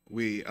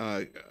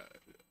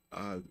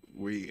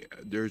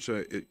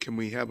can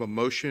we have a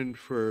motion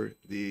for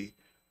the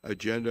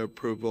agenda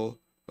approval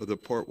of the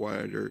Port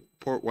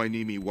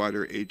Hueneme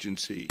Water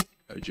Agency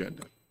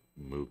agenda?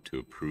 Move to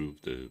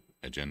approve the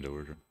agenda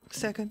order.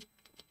 Second.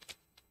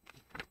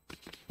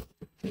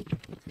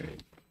 Okay.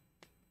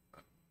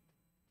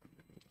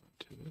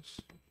 To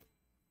this.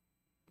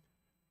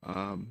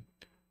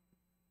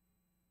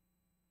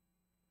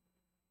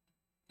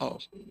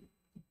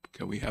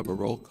 Can we have a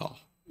roll call?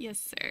 Yes,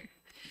 sir.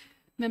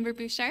 Member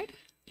Bouchard?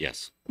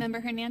 Yes. Member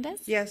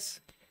Hernandez?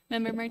 Yes.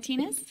 Member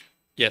Martinez?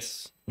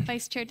 Yes.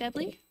 Vice Chair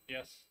Dudley?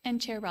 Yes.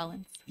 And Chair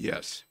Rollins?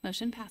 Yes.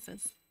 Motion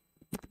passes.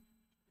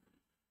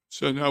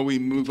 So now we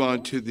move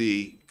on to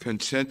the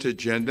consent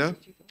agenda.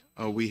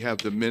 We have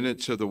the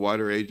minutes of the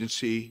Water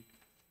Agency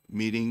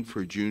meeting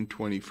for June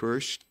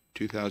 21st,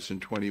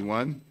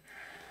 2021,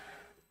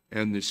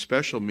 and the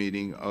special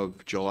meeting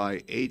of July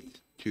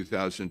 8th,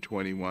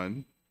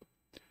 2021.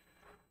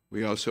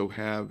 We also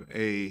have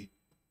a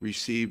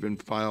receive and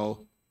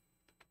file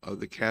of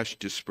the cash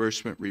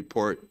disbursement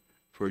report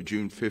for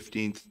June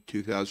 15th,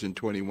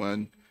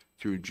 2021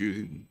 through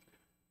July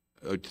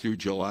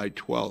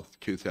 12th,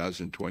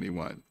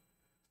 2021.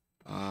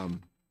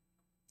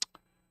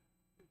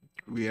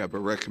 We have a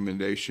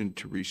recommendation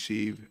to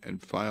receive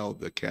and file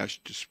the cash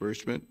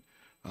disbursement.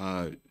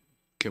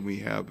 Can we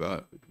have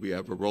a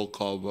roll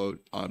call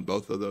vote on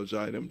both of those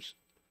items?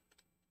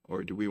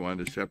 Or do we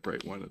want to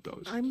separate one of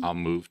those? I'll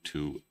move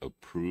to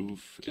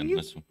approve Can in you-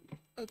 this one.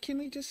 Can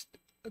we just,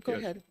 go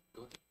Yes. ahead.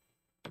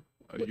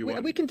 You We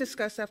want- we can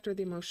discuss after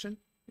the motion.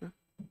 Yeah.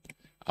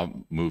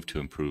 I'll move to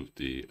approve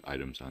the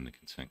items on the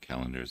consent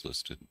calendar as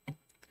listed.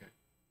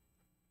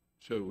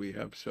 So we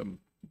have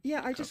some,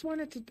 Yeah, I just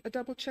wanted to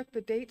double check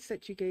the dates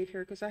that you gave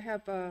here, because I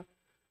have the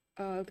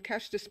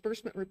cash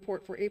disbursement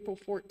report for April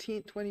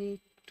 14th,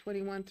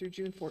 2021 through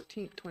June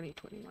 14th,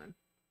 2021.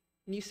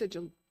 And you said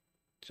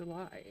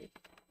July.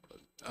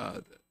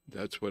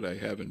 that's what I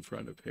have in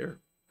front of here.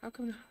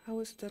 How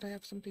is it that I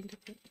have something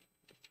different?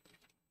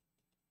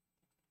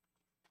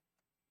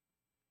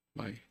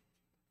 We're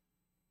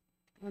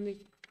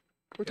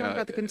We're talking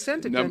about the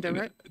consent agenda,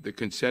 right? The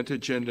consent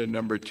agenda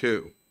number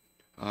 2.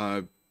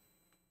 I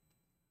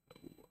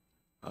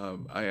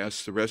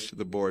asked the rest of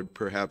the board,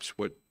 perhaps,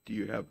 what do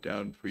you have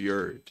down for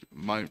your,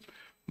 mine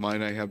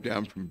I have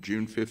down from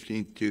June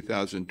 15th,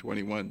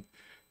 2021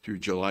 through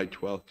July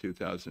 12th,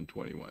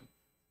 2021.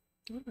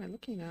 What am I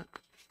looking at?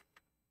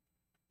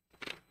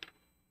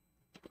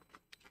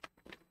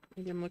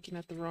 Maybe I'm looking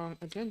at the wrong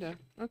agenda.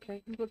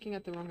 Okay, I'm looking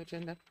at the wrong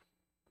agenda.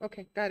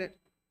 Okay, got it.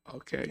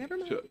 Okay. Never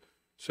mind.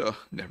 So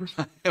never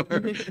mind.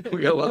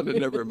 We got a lot of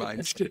never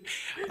minds.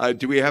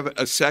 Do we have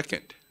a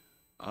second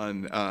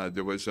on,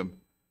 there was a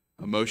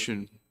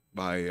motion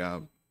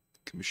by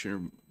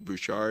Commissioner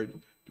Bouchard.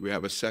 Do we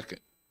have a second?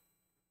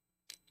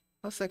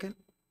 I'll second.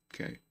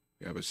 Okay,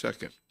 we have a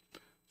second.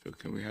 So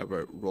can we have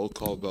a roll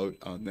call vote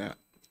on that?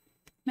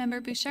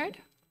 Member Bouchard?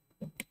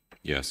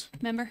 Yes.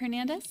 Member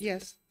Hernandez?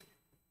 Yes.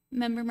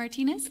 Member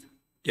Martinez?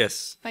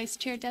 Yes. Vice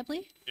Chair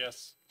Dudley?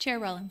 Yes. Chair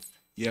Rollins?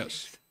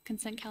 Yes.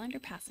 Consent calendar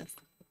passes.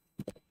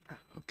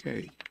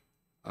 Okay.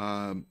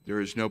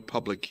 There is no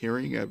public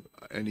hearing of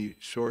any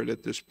sort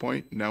at this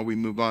point. Now we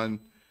move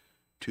on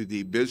to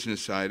the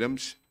business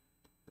items.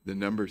 The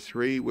number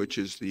 3, which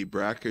is the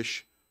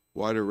Brackish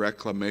Water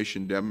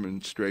Reclamation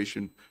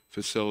Demonstration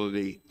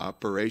Facility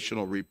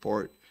Operational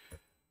Report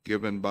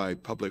given by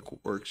Public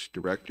Works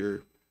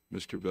Director,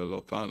 Mr.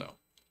 Villafano.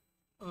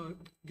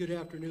 Good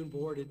afternoon,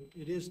 Board.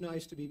 It is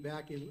nice to be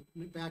back in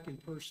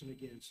person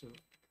again, so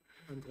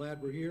I'm glad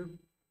we're here.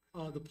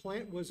 The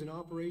plant was in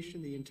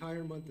operation the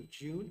entire month of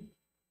June.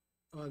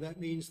 That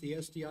means the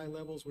SDI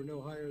levels were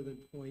no higher than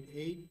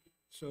 0.8,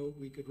 so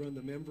we could run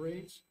the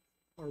membranes.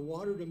 Our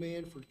water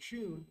demand for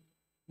June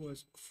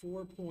was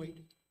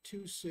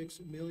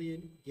 4.26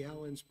 million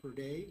gallons per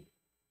day.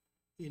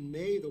 In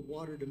May, the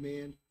water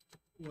demand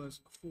was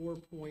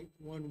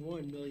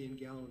 4.11 million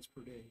gallons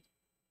per day.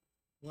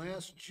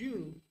 Last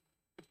June,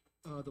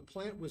 the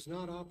plant was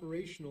not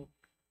operational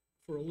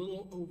for a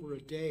little over a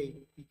day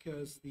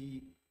because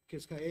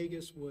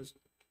Cayugas was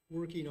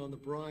working on the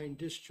brine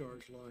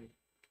discharge line.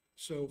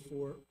 So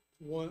for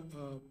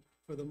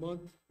the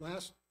month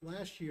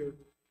last year,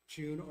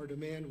 June, our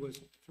demand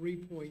was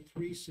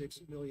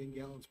 3.36 million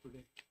gallons per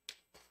day.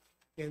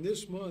 And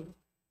this month,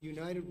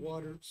 United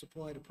Water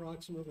supplied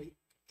approximately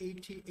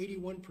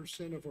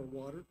 81% of our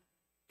water,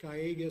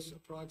 Cayugas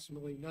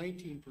approximately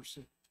 19%.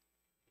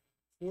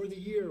 For the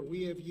year,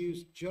 we have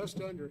used just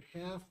under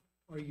half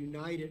our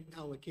United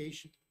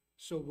allocation,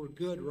 so we're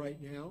good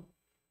right now.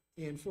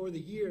 And for the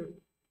year,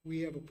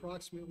 we have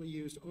approximately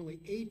used only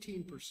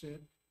 18%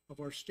 of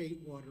our state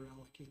water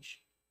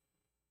allocation.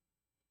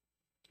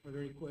 Are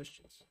there any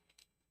questions?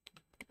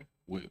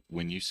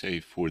 When you say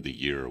for the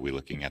year, are we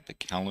looking at the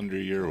calendar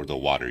year or the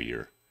water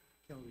year?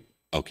 Calendar year.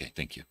 Okay,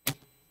 thank you.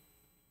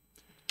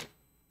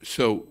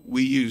 So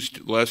we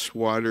used less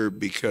water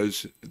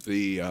because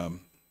the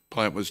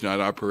plant was not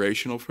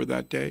operational for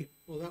that day,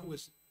 Well, that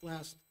was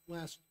last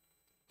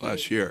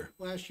year.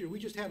 Last year, we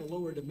just had a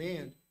lower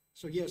demand.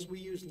 So yes, we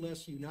used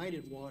less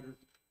United water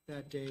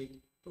that day,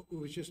 but it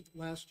was just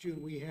last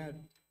June, we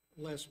had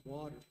less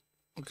water.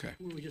 Okay,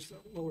 We just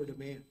lower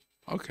demand.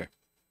 okay.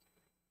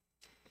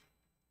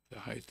 The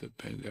height of the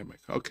pandemic.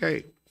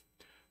 Okay,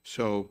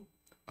 so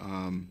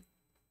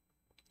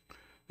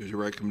there's a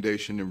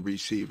recommendation to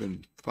receive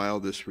and file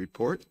this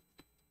report.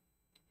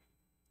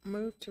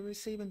 Move to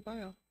receive and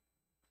file.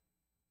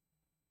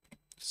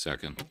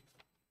 Second.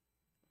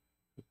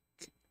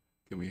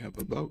 Can we have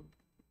a vote?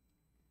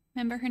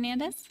 Member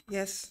Hernandez,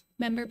 Yes.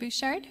 Member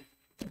Bouchard,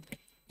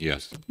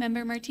 Yes.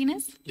 Member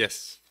Martinez,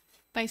 Yes.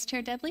 Vice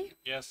Chair Dudley,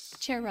 Yes.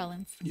 Chair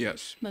Rollins.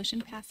 Yes.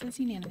 Motion passes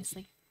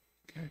unanimously.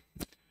 Okay.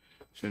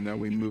 So now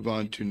we move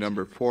on to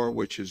number 4,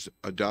 which is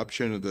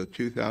adoption of the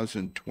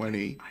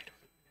 2020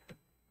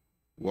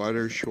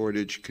 Water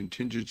Shortage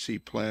Contingency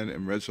Plan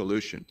and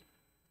Resolution.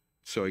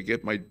 So I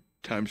get my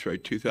times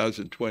right.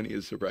 2020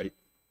 is the right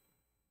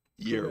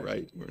year, Correct.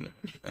 right? We're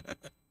not.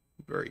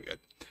 Very good.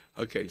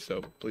 Okay,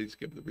 so please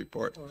give the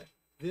report. All right,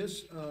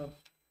 this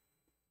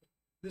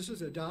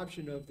is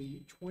adoption of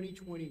the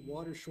 2020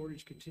 Water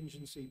Shortage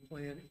Contingency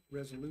Plan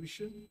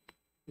Resolution.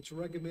 It's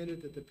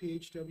recommended that the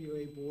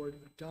PHWA Board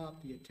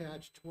adopt the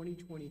attached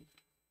 2020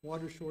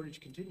 Water Shortage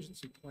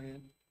Contingency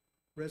Plan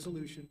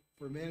Resolution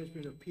for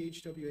management of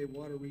PHWA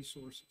water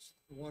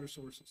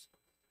sources.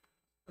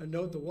 A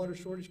note, the Water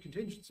Shortage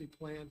Contingency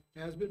Plan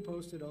has been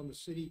posted on the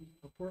City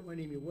of Port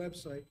Hueneme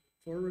website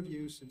for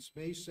review since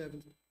May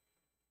 7th,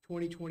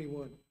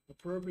 2021.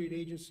 Appropriate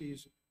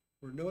agencies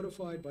were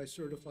notified by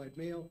certified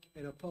mail,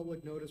 and a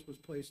public notice was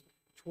placed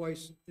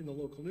twice in the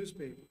local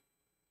newspaper.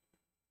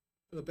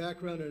 For the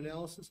background and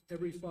analysis,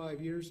 every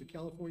 5 years, the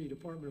California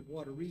Department of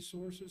Water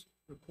Resources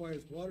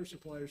requires water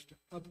suppliers to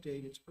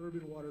update its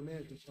urban water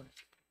management plan.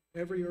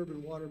 Every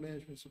urban water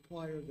management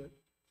supplier that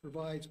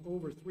provides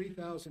over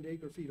 3,000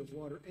 acre-feet of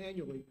water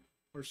annually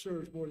or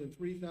serves more than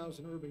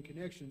 3,000 urban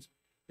connections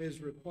is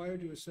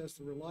required to assess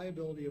the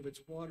reliability of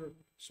its water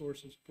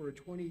sources for a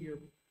 20-year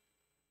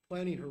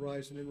planning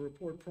horizon and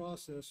report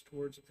process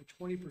towards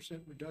a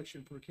 20%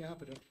 reduction per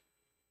capita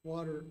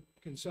water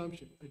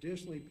consumption.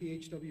 Additionally,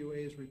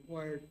 PHWA is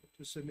required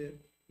to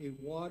submit a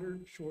water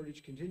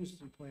shortage contingency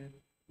plan,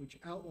 which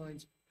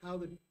outlines how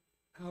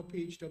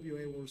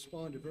PHWA will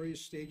respond to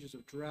various stages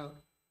of drought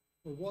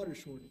or water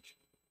shortage.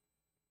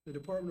 The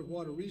Department of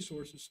Water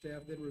Resources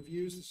staff then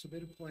reviews the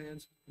submitted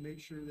plans to make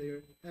sure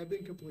they have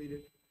been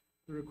completed,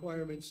 the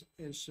requirements,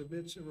 and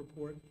submits a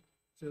report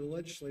to the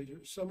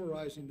legislature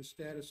summarizing the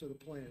status of the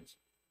plans.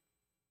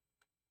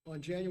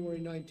 On January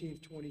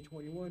 19th,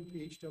 2021,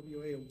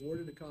 PHWA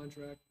awarded a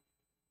contract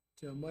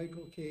to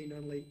Michael K.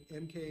 Nunley,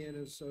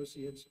 MKN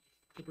Associates,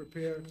 to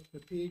prepare the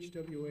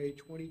PHWA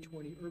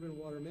 2020 Urban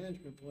Water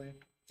Management Plan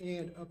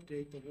and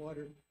update the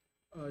Water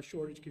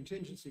Shortage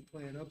Contingency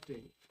Plan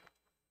update.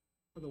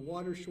 The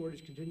Water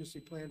Shortage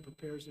Contingency Plan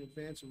prepares in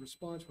advance a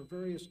response for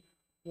various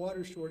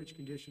water shortage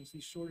conditions.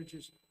 These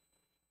shortages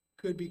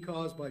could be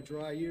caused by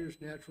dry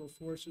years, natural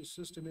forces,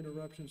 system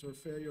interruptions or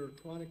failure, or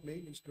chronic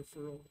maintenance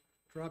deferral,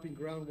 dropping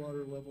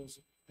groundwater levels,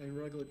 and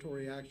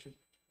regulatory action.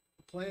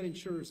 The plan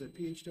ensures that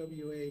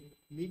PHWA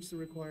meets the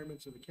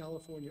requirements of the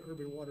California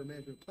Urban Water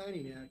Management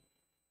Planning Act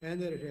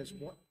and that it has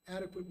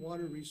adequate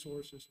water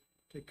resources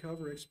to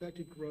cover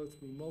expected growth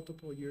through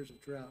multiple years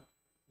of drought.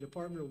 The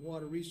Department of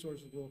Water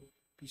Resources will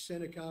be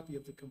sent a copy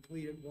of the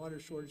completed Water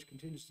Shortage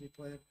Contingency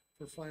Plan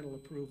for final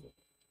approval.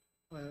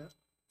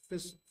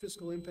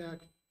 Fiscal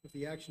impact, if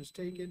the action is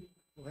taken,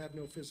 will have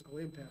no fiscal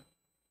impact.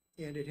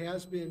 And it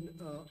has been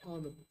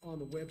on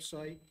the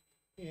website,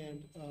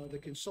 and the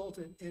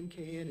consultant,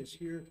 MKN, is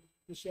here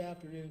this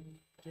afternoon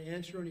to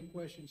answer any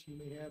questions you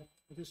may have.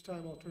 At this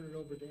time, I'll turn it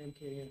over to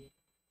MKN.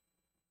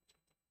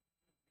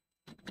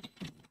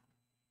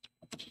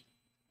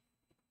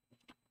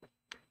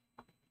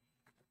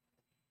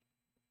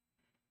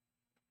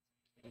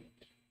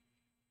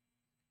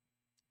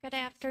 Good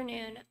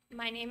afternoon.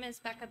 My name is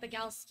Becca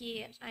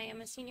Bagelski. I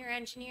am a senior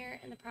engineer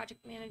and the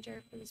project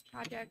manager for this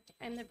project.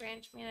 I'm the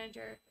branch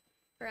manager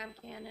for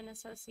MKN and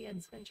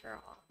Associates Ventura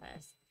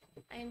office.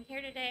 I am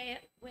here today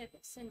with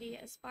Cindy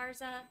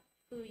Esparza,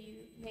 who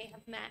you may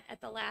have met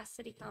at the last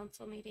city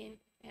council meeting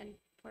and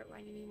Port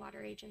Hueneme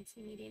Water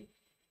Agency meeting.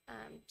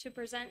 to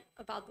present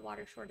about the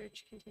water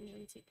shortage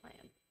contingency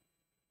plan.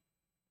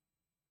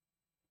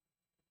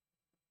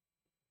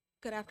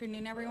 Good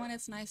afternoon, everyone.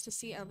 It's nice to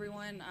see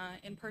everyone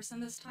in person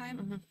this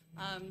time.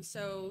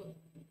 So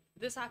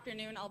this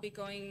afternoon, I'll be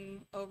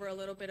going over a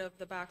little bit of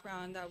the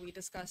background that we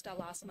discussed at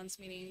last month's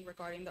meeting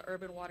regarding the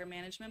urban water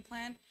management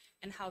plan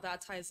and how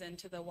that ties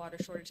into the water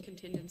shortage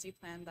contingency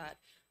plan that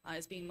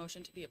is being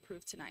motioned to be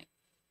approved tonight.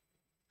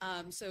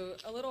 So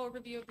a little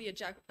overview of the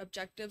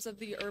objectives of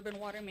the urban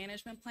water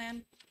management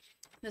plan.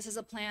 This is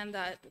a plan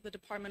that the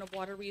Department of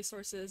Water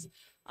Resources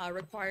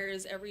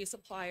requires every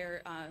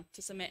supplier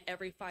to submit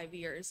every 5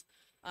 years.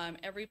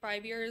 Every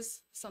 5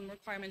 years, some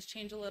requirements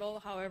change a little.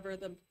 However,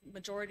 the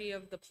majority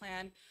of the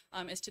plan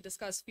is to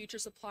discuss future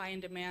supply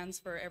and demands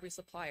for every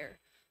supplier.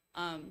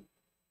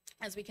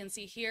 As we can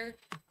see here,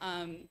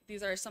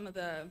 these are some of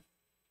the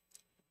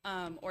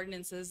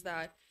ordinances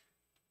that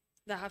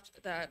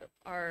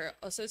are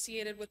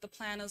associated with the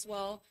plan as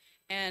well.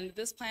 And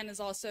this plan is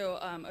also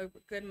a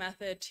good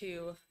method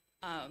to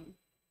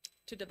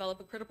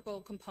develop a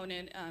critical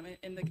component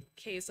in the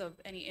case of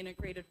any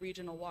integrated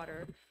regional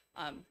water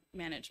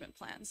management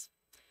plans.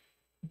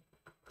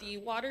 The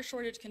water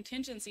shortage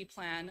contingency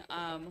plan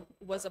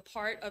was a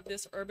part of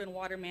this urban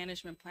water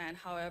management plan.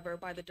 However,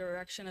 by the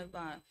direction of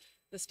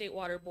the State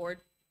Water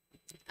Board,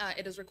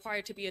 it is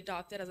required to be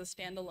adopted as a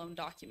standalone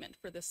document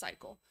for this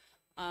cycle.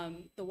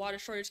 The water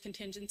shortage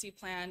contingency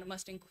plan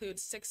must include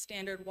 6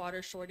 standard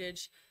water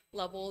shortage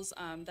levels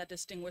that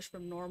distinguish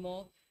from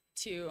normal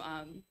to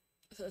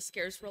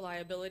scarce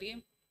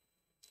reliability.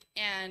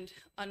 And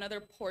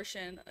another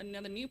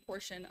new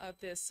portion of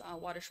this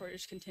water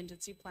shortage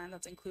contingency plan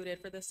that's included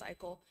for this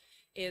cycle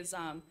is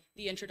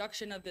the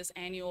introduction of this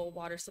annual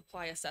water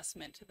supply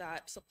assessment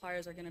that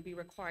suppliers are going to be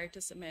required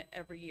to submit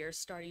every year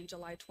starting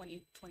July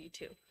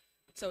 2022.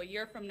 So a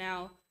year from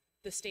now,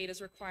 the state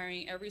is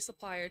requiring every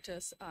supplier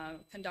to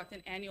conduct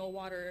an annual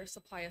water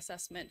supply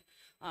assessment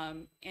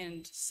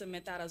and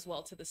submit that as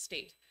well to the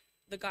state.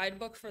 The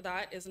guidebook for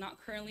that is not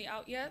currently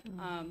out yet,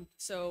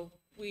 so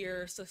we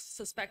are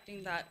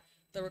suspecting that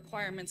the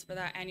requirements for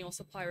that annual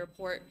supply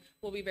report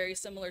will be very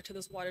similar to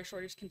this water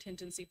shortage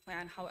contingency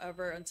plan.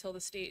 However, until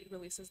the state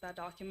releases that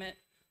document,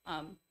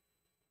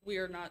 we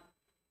are not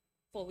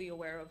fully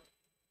aware of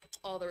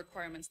all the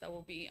requirements that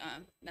will be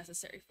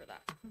necessary for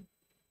that.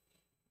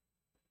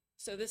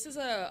 So this is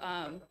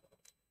a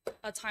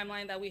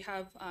timeline that we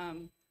have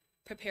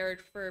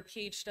prepared for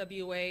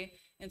PHWA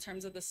in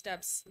terms of the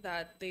steps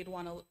that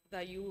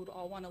you would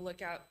all want to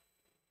look at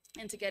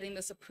into getting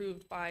this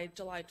approved by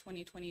July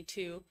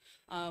 2022,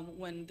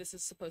 when this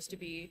is supposed to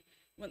be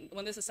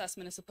when this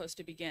assessment is supposed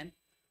to begin.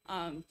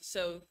 All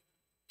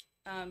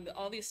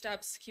these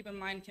steps, keep in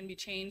mind, can be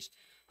changed,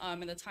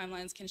 and the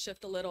timelines can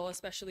shift a little,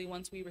 especially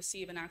once we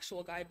receive an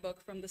actual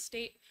guidebook from the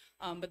state.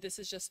 But this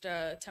is just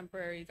a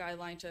temporary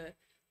guideline to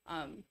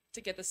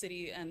get the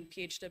city and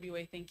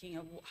PHWA thinking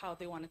of how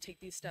they want to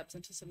take these steps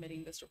into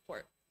submitting this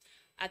report.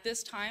 At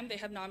this time, they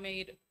have not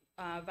made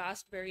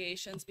vast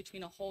variations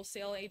between a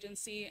wholesale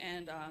agency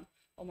and a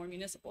more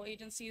municipal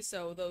agency,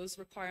 so those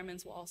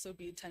requirements will also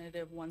be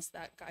tentative once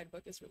that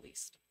guidebook is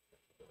released.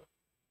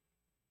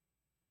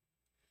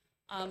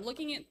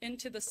 Looking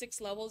into the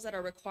 6 levels that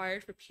are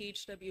required for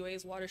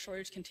PHWA's water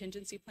shortage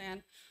contingency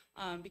plan,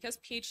 because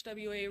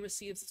PHWA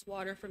receives its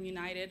water from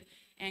United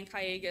and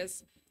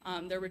Callegas,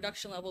 their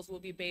reduction levels will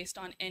be based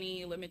on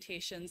any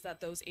limitations that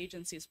those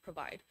agencies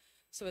provide.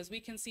 So as we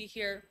can see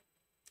here,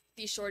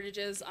 these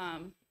shortages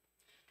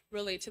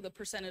relate to the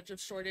percentage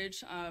of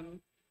shortage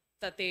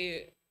that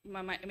they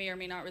may or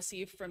may not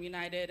receive from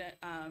United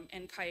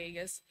and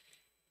Callegas.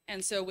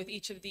 And so with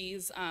each of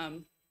these,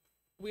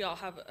 we all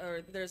have,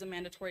 or there's a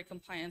mandatory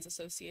compliance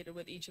associated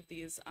with each of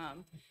these.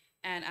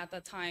 And at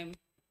the time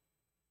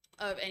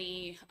of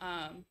any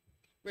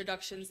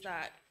reductions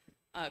that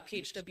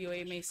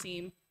PHWA may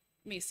see,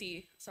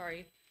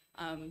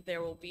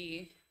 there will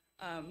be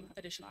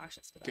additional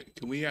actions to that.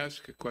 Can we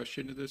ask a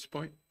question at this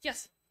point?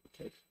 Yes.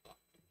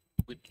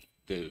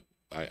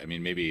 I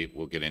mean, maybe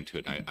we'll get into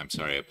it. I'm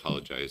sorry, I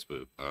apologize,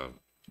 but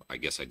I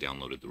guess I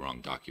downloaded the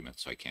wrong document,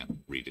 so I can't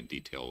read in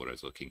detail what I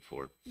was looking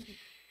for.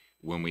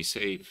 When we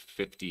say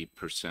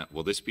 50%,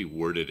 will this be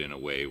worded in a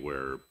way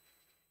where,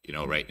 you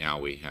know, right now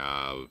we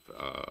have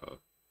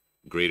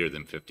greater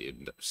than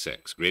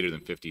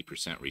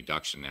 50%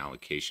 reduction in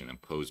allocation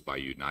imposed by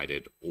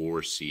United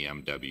or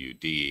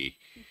CMWD,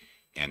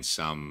 and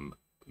some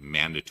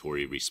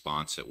mandatory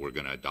response that we're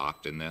going to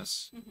adopt in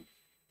this?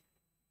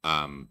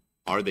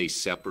 Are they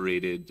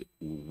separated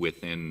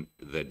within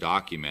the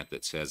document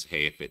that says,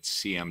 hey, if it's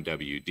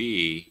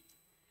CMWD,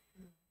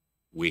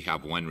 we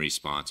have one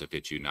response. If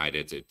it's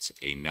United, it's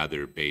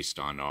another based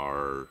on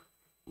our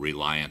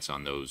reliance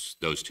on those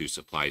 2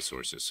 supply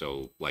sources.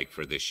 So like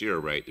for this year,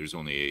 right, there's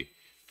only a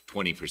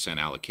 20%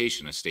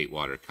 allocation of state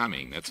water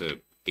coming. That's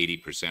a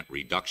 80%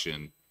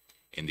 reduction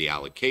in the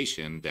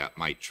allocation that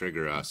might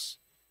trigger us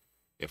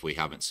if we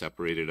haven't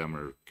separated them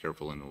or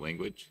careful in the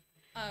language.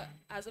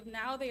 As of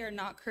now, they are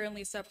not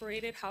currently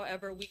separated.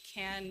 However, we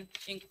can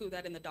include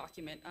that in the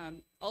document.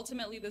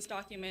 Ultimately, this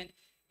document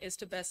is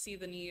to best see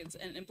the needs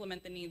and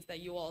implement the needs that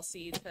you all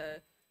see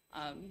to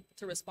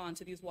respond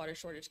to these water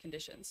shortage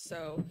conditions.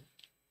 So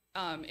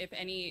if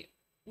any,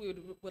 we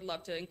would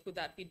love to include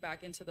that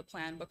feedback into the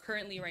plan, but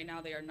currently right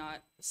now they are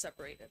not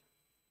separated.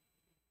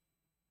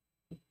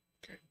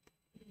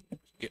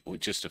 Yeah, well,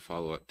 just a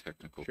follow-up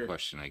technical Sure.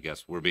 question, I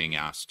guess. We're being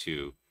asked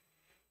to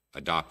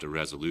adopt a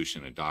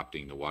resolution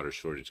adopting the water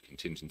shortage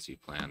contingency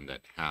plan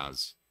that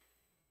has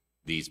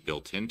these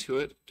built into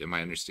it. Am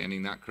I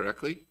understanding that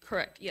correctly?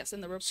 Correct, yes,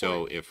 in the report.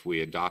 So if we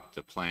adopt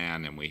the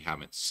plan and we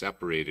haven't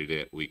separated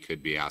it, we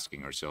could be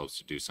asking ourselves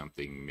to do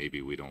something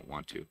maybe we don't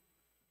want to.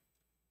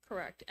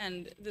 Correct,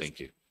 and this. Thank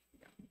you.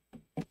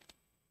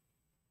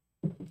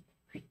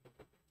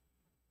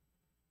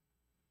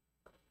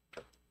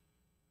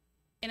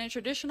 In a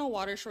traditional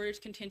water shortage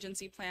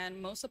contingency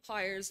plan, most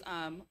suppliers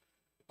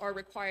are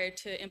required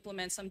to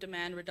implement some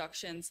demand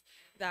reductions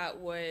that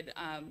would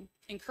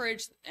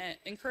encourage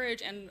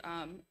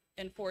and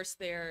enforce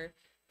their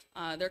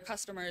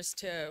customers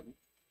to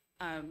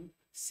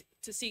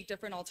seek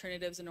different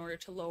alternatives in order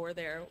to lower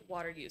their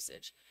water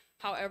usage.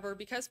 However,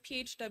 because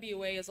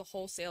PHWA is a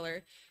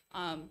wholesaler,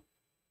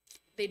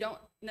 they don't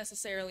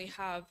necessarily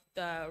have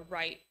the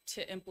right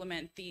to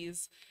implement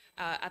these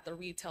at the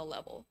retail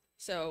level.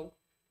 So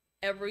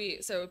if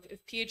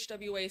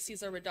PHWA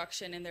sees a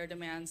reduction in their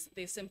demands,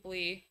 they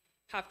simply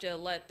have to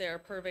let their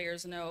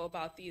purveyors know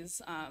about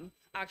these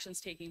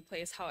actions taking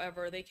place.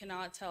 However, they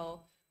cannot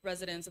tell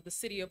residents of the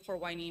city of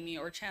Port Hueneme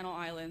or Channel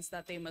Islands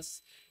that they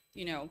must,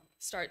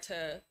 start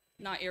to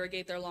not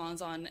irrigate their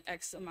lawns on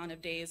X amount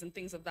of days and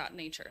things of that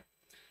nature.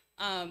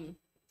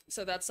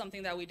 So that's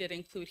something that we did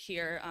include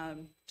here,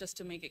 just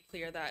to make it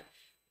clear that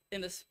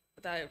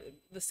that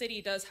the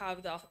city does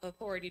have the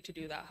authority to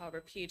do that.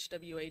 However,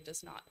 PHWA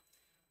does not.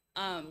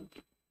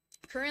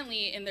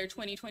 Currently, in their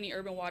 2020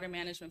 urban water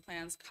management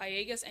plans,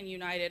 Callegas and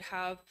United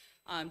have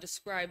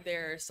described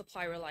their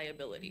supply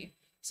reliability.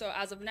 So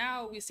as of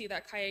now, we see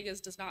that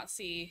Callegas does not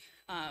see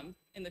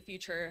in the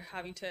future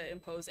having to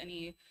impose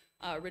any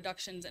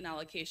reductions in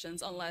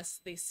allocations unless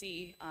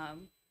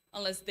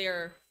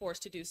they're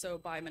forced to do so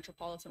by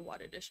Metropolitan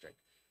Water District.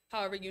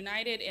 However,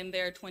 United, in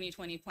their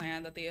 2020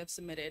 plan that they have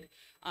submitted,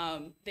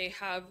 they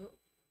have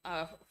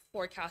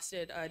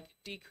forecasted a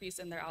decrease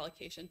in their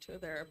allocation to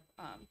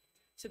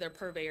their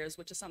purveyors,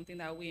 which is something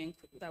that we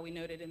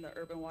noted in the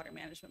urban water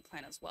management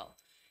plan as well.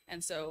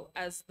 And so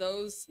as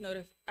those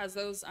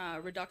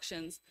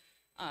reductions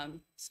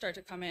start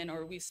to come in,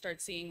 or we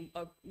start seeing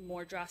a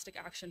more drastic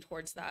action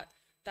towards that,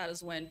 that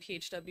is when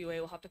PHWA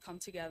will have to come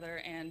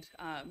together and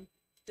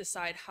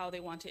decide how they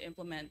want to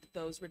implement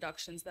those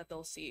reductions that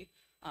they'll see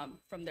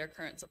from their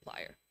current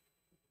supplier.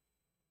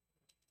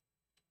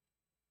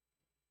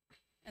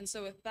 And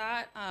so with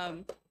that,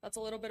 that's a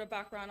little bit of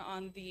background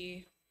on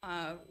the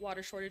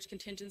water shortage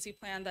contingency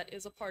plan that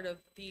is a part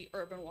of the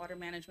urban water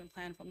management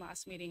plan from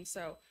last meeting.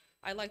 So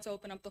I'd like to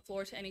open up the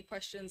floor to any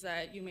questions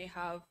that you may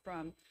have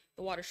from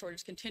the water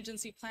shortage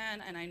contingency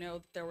plan. And I know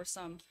that there were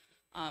some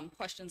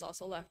questions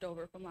also left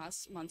over from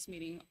last month's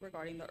meeting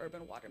regarding the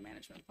urban water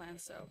management plan.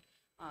 So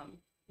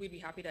we'd be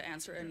happy to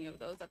answer any of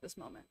those at this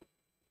moment.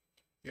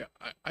 Yeah,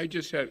 I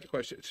just had a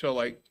question. So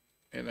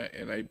and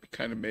I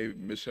kind of maybe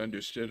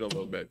misunderstood a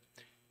little bit.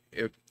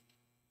 If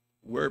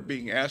we're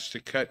being asked to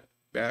cut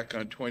back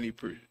on say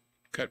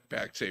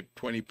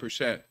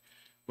 20%,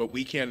 but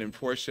we can't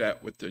enforce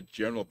that with the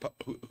general,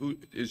 who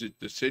is it,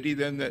 the city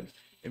then that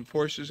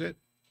enforces it?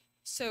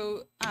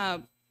 So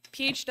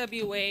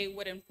PHWA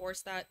would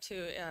enforce that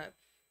to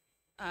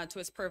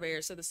its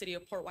purveyors, so the city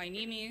of Port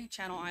Hueneme,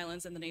 Channel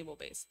Islands, and the naval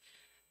base.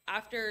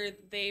 After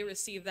they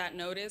receive that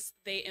notice,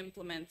 they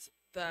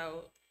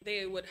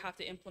would have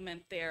to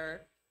implement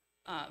their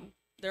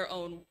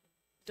own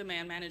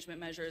demand management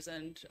measures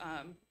and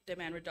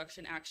demand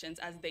reduction actions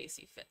as they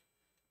see fit.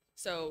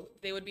 So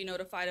they would be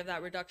notified of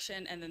that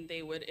reduction, and then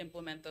they would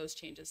implement those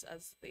changes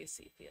as they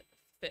see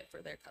fit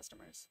for their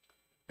customers.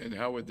 And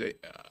how would they,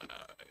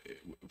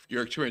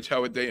 your experience,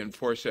 how would they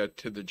enforce that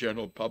to the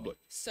general public?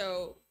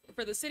 So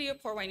for the city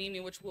of Port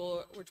Hueneme, which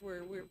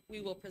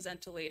we will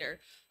present to later,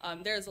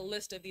 there's a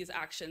list of these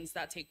actions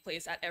that take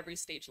place at every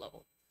stage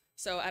level.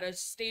 So at a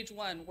stage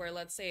 1, where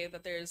let's say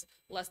that there's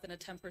less than a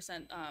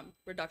 10%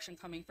 reduction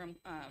coming from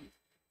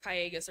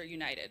Callegas or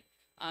United,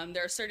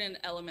 there are certain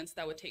elements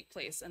that would take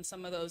place, and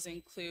some of those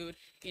include,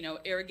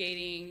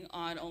 irrigating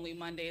on only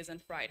Mondays and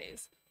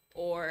Fridays,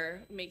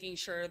 or making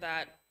sure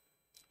that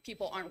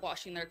people aren't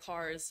washing their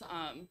cars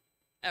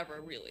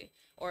ever, really,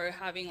 or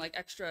having like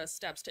extra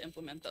steps to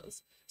implement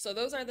those. So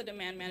those are the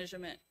demand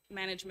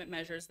management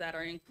measures that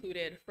are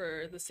included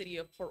for the city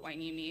of Port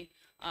Hueneme,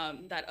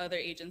 that other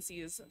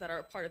agencies that are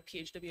a part of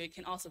PHWA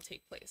can also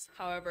take place.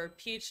 However,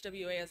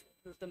 PHWA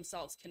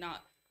themselves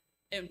cannot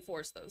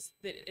enforce those.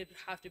 It would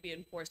have to be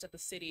enforced at the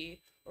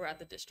city or at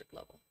the district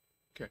level.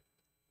 Okay.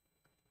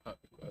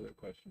 Other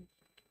questions?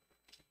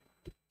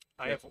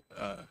 I have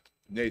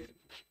Nathan.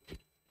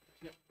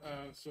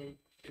 So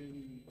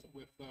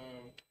with the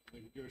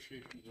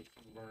negotiations with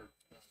some of our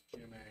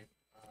GMA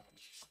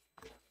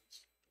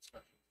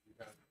inspections, we've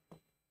had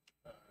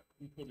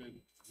inputted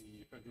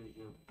the Federal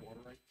Reserve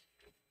water rights,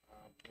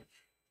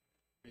 which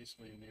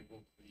basically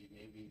enabled the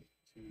Navy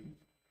to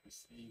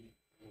receive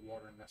the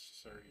water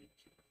necessary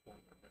to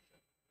perform their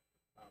mission,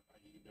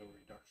 i.e. no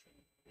reduction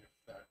if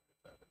that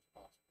was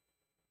possible.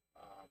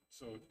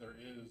 So if there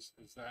is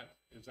that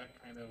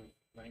kind of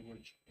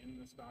language in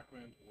this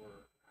document,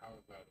 or how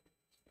is that?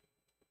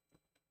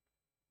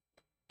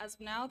 As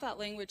of now, that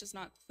language is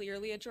not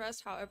clearly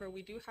addressed. However,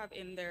 we do have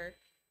in there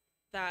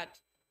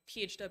that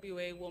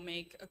PHWA will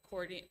make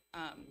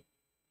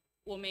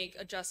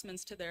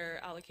adjustments to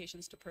their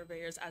allocations to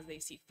purveyors as they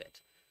see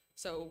fit.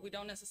 So we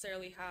don't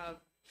necessarily have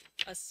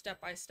a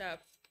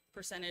step-by-step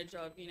percentage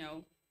of,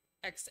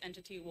 X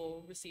entity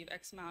will receive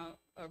X amount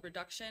of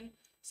reduction.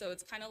 So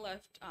it's kind of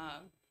left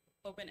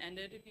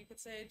open-ended, if you could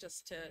say,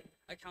 just to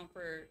account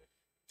for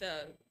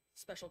the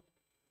special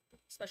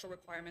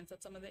requirements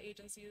that some of the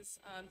agencies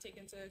take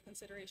into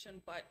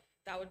consideration. But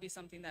that would be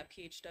something that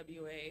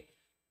PHWA,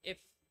 if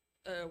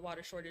a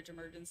water shortage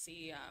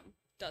emergency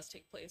does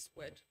take place,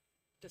 would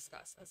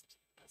discuss.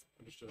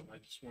 Understood. I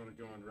just want to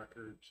go on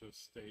record to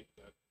state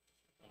that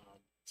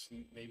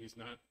Navy's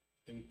not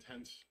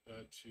intent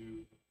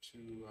to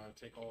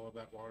take all of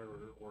that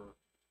water or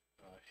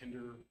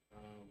hinder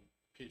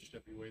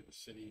PHWA, the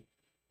city,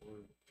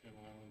 or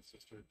Channel Islands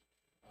District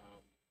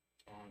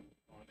on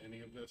any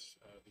of this.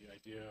 The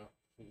idea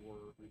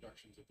for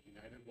reductions of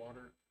United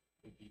Water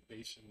would be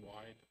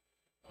basin-wide,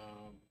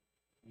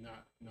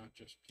 not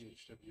just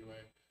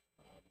PHWA.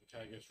 The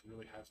TAGS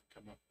really hasn't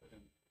come up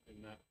in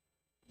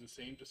the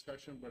same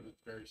discussion, but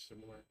it's very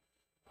similar.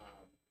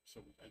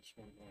 So I just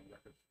want to go on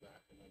record for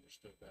that, and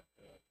understood that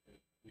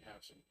we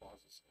have some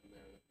clauses in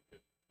there that we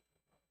could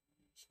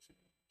use to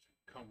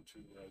come to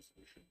a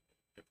resolution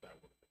if that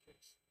were the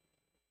case.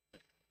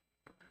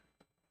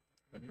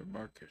 Member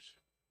Marcus.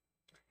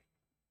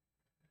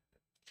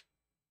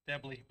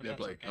 Debley. but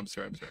that's Debley, okay. I'm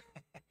sorry.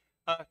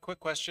 Quick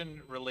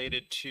question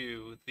related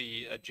to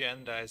the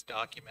agendized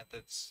document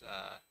that's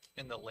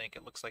in the link.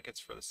 It looks like it's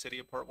for the city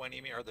of Port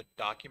Hueneme. Are the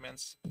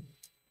documents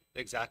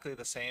exactly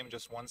the same?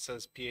 Just one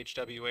says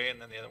PHWA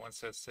and then the other one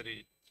says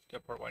city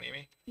of Port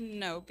Hueneme?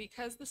 No,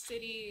 because the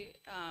city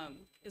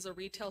is a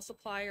retail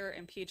supplier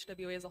and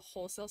PHWA is a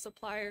wholesale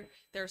supplier,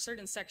 there are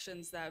certain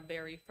sections that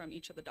vary from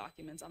each of the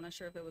documents. I'm not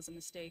sure if it was a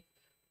mistake,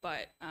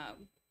 but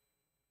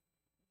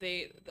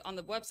on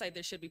the website,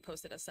 they should be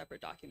posted as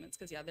separate documents,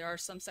 because there are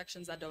some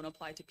sections that don't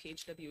apply to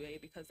PHWA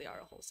because they are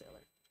a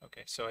wholesaler.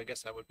 Okay, so I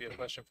guess that would be a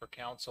question for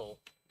council,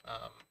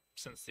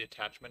 since the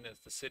attachment is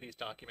the city's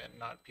document,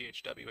 not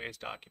PHWA's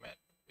document.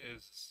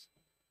 Is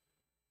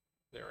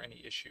there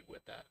any issue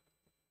with that?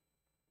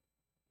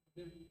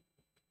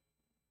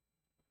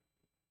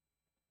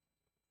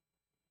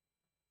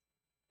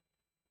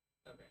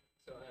 Okay,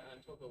 so I'm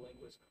told the link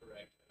was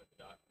correct and that the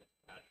document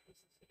attached was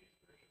the city's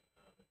version.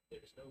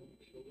 There's no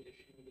legal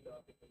issue with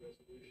adopting the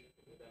resolution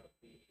without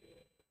the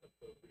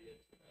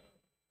appropriate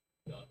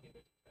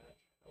document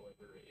attached.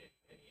 However, if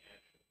any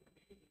action would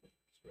be within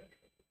the discretion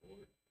of the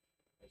board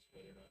as to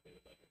whether or not they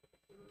would like to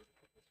defer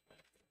this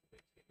matter, they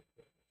take it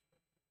to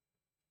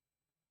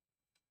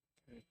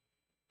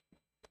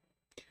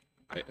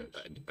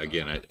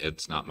Again,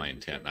 it's not my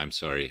intent. I'm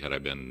sorry. Had I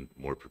been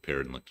more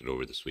prepared and looked it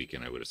over this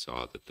weekend, I would have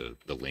saw that the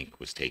link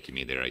was taking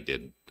me there. I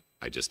can't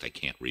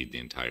read the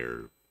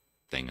entire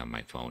thing on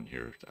my phone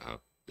here.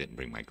 Didn't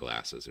bring my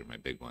glasses or my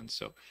big ones.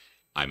 So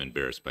I'm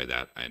embarrassed by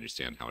that. I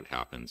understand how it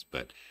happens,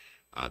 but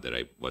that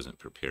I wasn't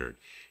prepared.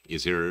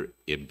 Is there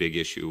a big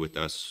issue with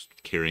us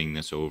carrying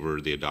this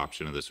over, the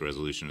adoption of this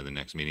resolution to the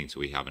next meeting,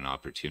 so we have an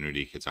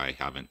opportunity? Because I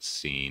haven't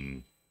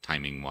seen,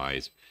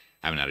 timing-wise,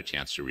 haven't had a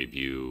chance to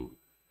review.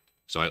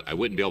 So I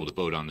wouldn't be able to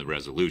vote on the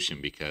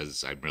resolution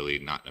because I'm really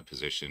not in a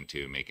position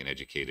to make an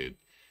educated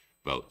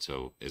vote.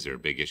 So is there a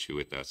big issue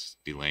with us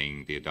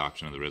delaying the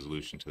adoption of the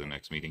resolution to the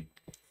next meeting?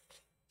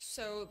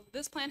 So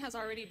this plan has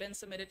already been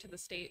submitted to the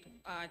state.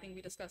 I think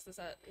we discussed this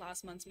at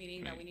last month's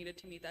meeting, that we needed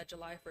to meet that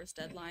July 1st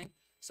deadline.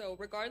 So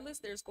regardless,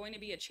 there's going to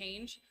be a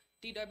change.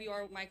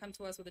 DWR might come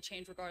to us with a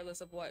change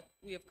regardless of what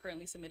we have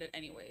currently submitted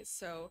anyways.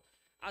 So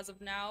as of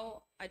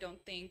now, I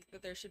don't think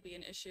that there should be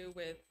an issue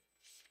with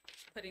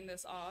putting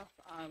this off.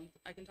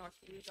 I can talk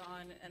to you,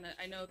 John, and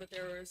I know that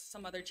there were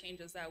some other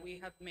changes that we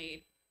have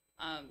made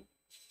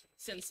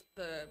since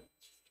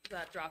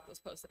that draft was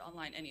posted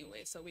online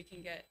anyway. So we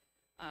can get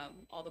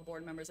all the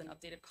board members an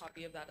updated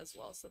copy of that as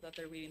well, so that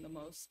they're reading the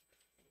most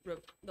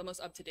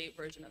up-to-date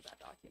version of that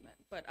document.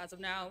 But as of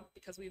now,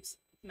 because we've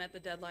met the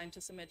deadline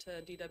to submit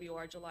to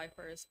DWR July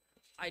 1st,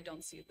 I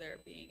don't see there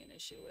being an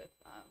issue with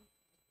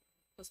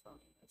postponing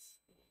this.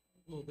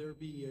 Will there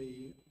be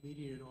a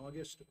meeting in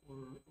August,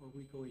 or are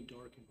we going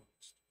dark in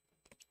August?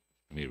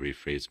 Let me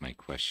rephrase my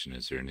question.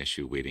 Is there an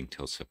issue waiting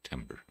till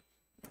September?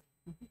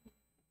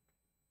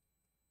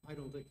 I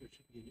don't think there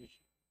should be an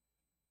issue.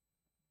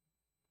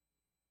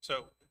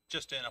 So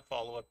just in a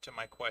follow-up to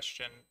my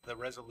question, the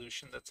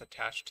resolution that's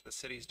attached to the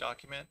city's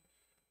document,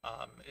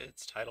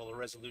 it's titled a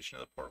resolution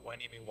of the Port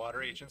Hueneme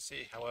Water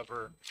Agency.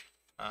 However,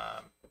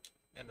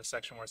 in the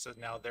section where it says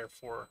now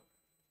therefore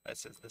It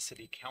says the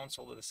city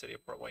council of the city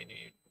of Port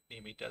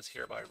Hueneme does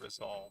hereby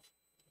resolve.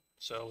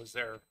 So is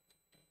there,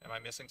 am I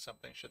missing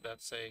something? Should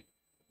that say?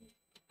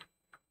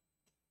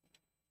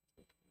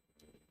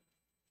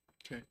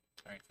 Okay.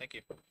 All right, thank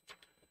you.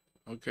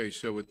 Okay,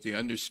 so with the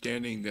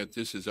understanding that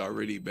this has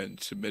already been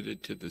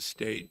submitted to the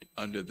state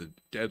under the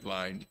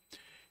deadline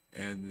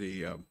and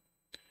the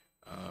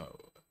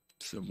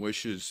some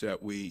wishes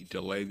that we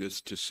delay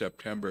this to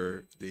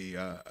September, the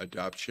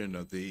adoption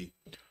of the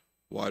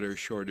water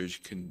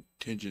shortage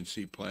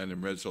contingency plan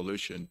and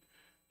resolution,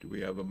 do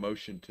we have a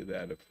motion to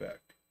that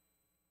effect?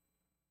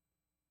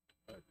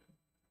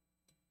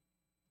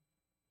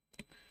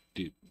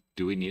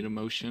 Do we need a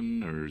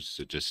motion, or is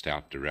it just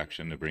staff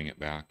direction to bring it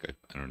back?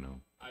 I don't know.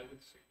 I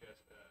would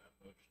suggest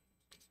a motion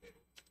to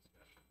table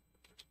discussion.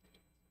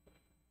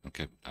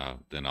 Okay,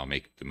 then I'll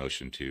make the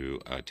motion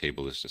to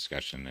table this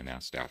discussion and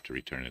ask staff to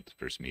return at the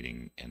first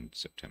meeting in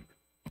September.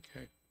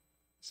 Okay,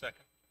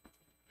 Second.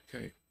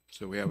 okay.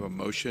 So we have a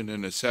motion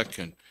and a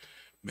second.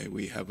 May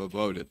we have a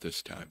vote at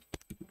this time?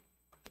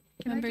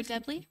 Member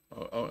Dudley?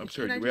 Oh, I'm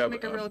sorry. Can I Do we just have,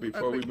 make a real-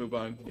 before we quick- move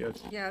on?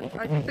 Yes. Yeah,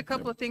 just a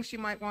couple of things you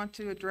might want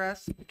to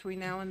address between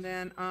now and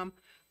then.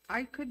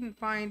 I couldn't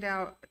find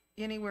out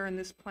anywhere in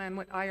this plan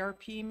what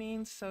IRP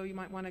means, so you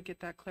might want to get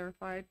that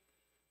clarified.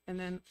 And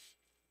then,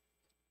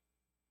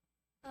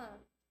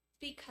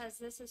 Because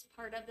this is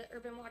part of the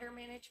urban water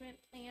management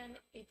plan,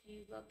 if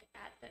you look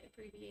at the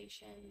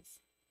abbreviations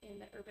in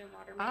the urban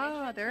water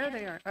management. there plan,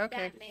 they are.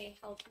 Okay, That may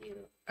help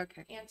you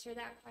okay, answer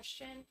that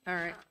question. all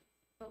right.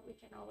 But we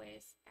can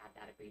always add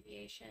that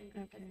abbreviation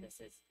because Okay. this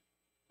is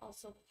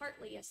also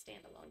partly a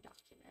standalone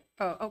document.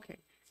 Oh, okay.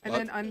 And Well,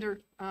 then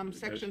under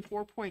section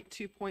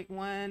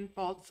 4.2.1,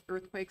 faults,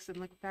 earthquakes, and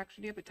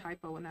liquefaction, do you have a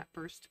typo in that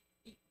first?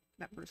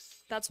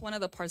 That's one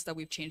of the parts that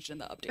we've changed in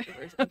the updated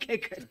version. Okay,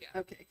 good. Yeah.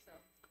 Okay.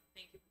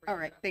 Thank you for All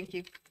right, thank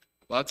you.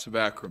 Lots of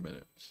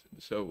acronyms.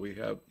 So we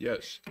have,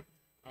 yes.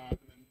 And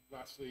then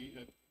lastly,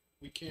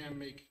 we can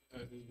make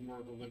more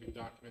of a living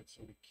document,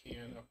 so we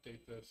can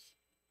update this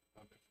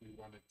if we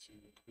wanted to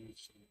include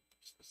some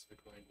specific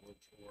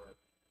language or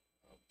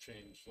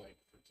change, like,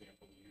 for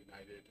example, the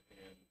United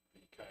and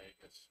the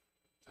Cayugas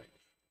type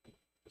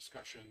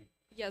discussion.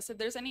 Yes, if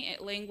there's any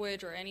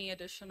language or any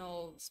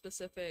additional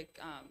specific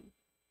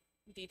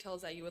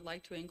details that you would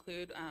like to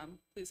include,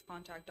 please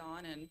contact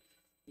Dawn, and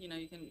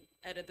you can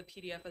edit the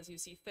PDF as you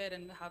see fit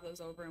and have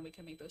those over, and we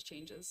can make those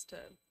changes to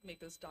make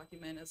this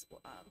document as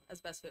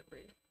best fit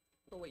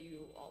for what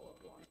you all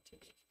want it to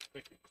be.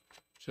 Thank you.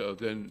 So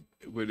then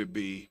would it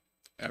be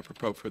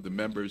apropos for the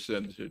members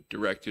then to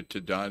direct it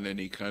to Don,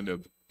 any kind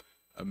of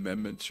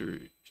amendments or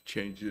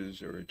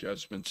changes or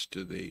adjustments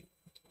to the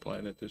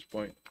plan at this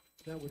point?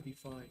 That would be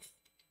fine.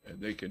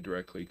 And they can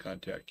directly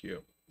contact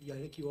you. Yeah, I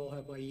think you all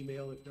have my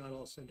email. If not,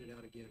 I'll send it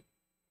out again.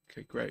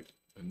 Okay, great.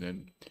 And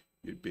then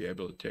you'd be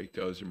able to take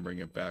those and bring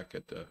it back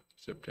at the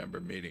September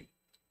meeting.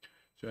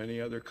 So any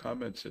other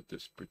comments at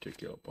this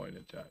particular point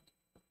in time?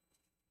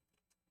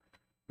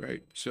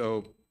 Great.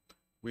 So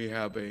we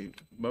have a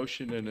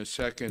motion and a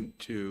second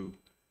to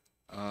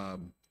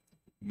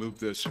move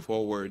this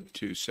forward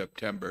to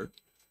September,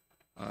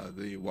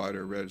 the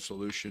water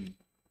resolution,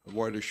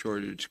 water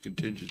shortage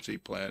contingency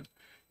plan.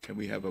 Can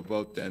we have a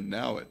vote then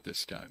now at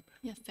this time?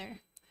 Yes, sir.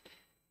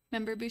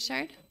 Member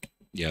Bouchard?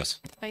 Yes.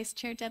 Vice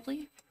Chair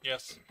Dudley?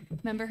 Yes.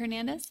 Member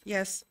Hernandez?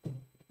 Yes.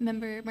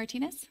 Member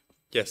Martinez?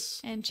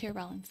 Yes. And Chair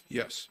Rollins?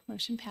 Yes.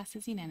 Motion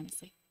passes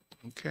unanimously.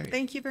 Okay.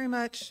 Thank you very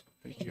much.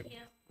 Thank you. Yeah.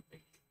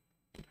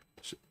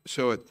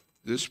 So at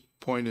this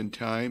point in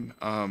time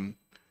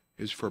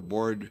is for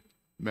board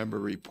member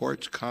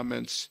reports,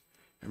 comments,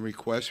 and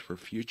requests for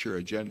future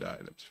agenda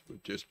items. We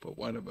just put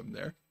one of them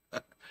there.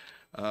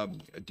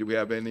 Do we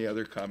have any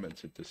other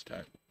comments at this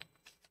time?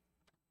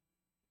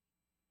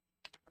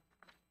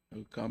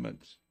 No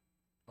comments?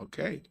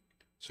 Okay.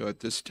 So at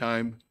this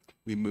time,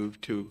 we move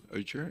to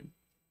adjourn.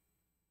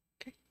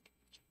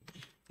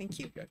 Thank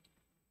you. Okay.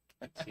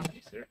 That's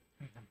easy, sir.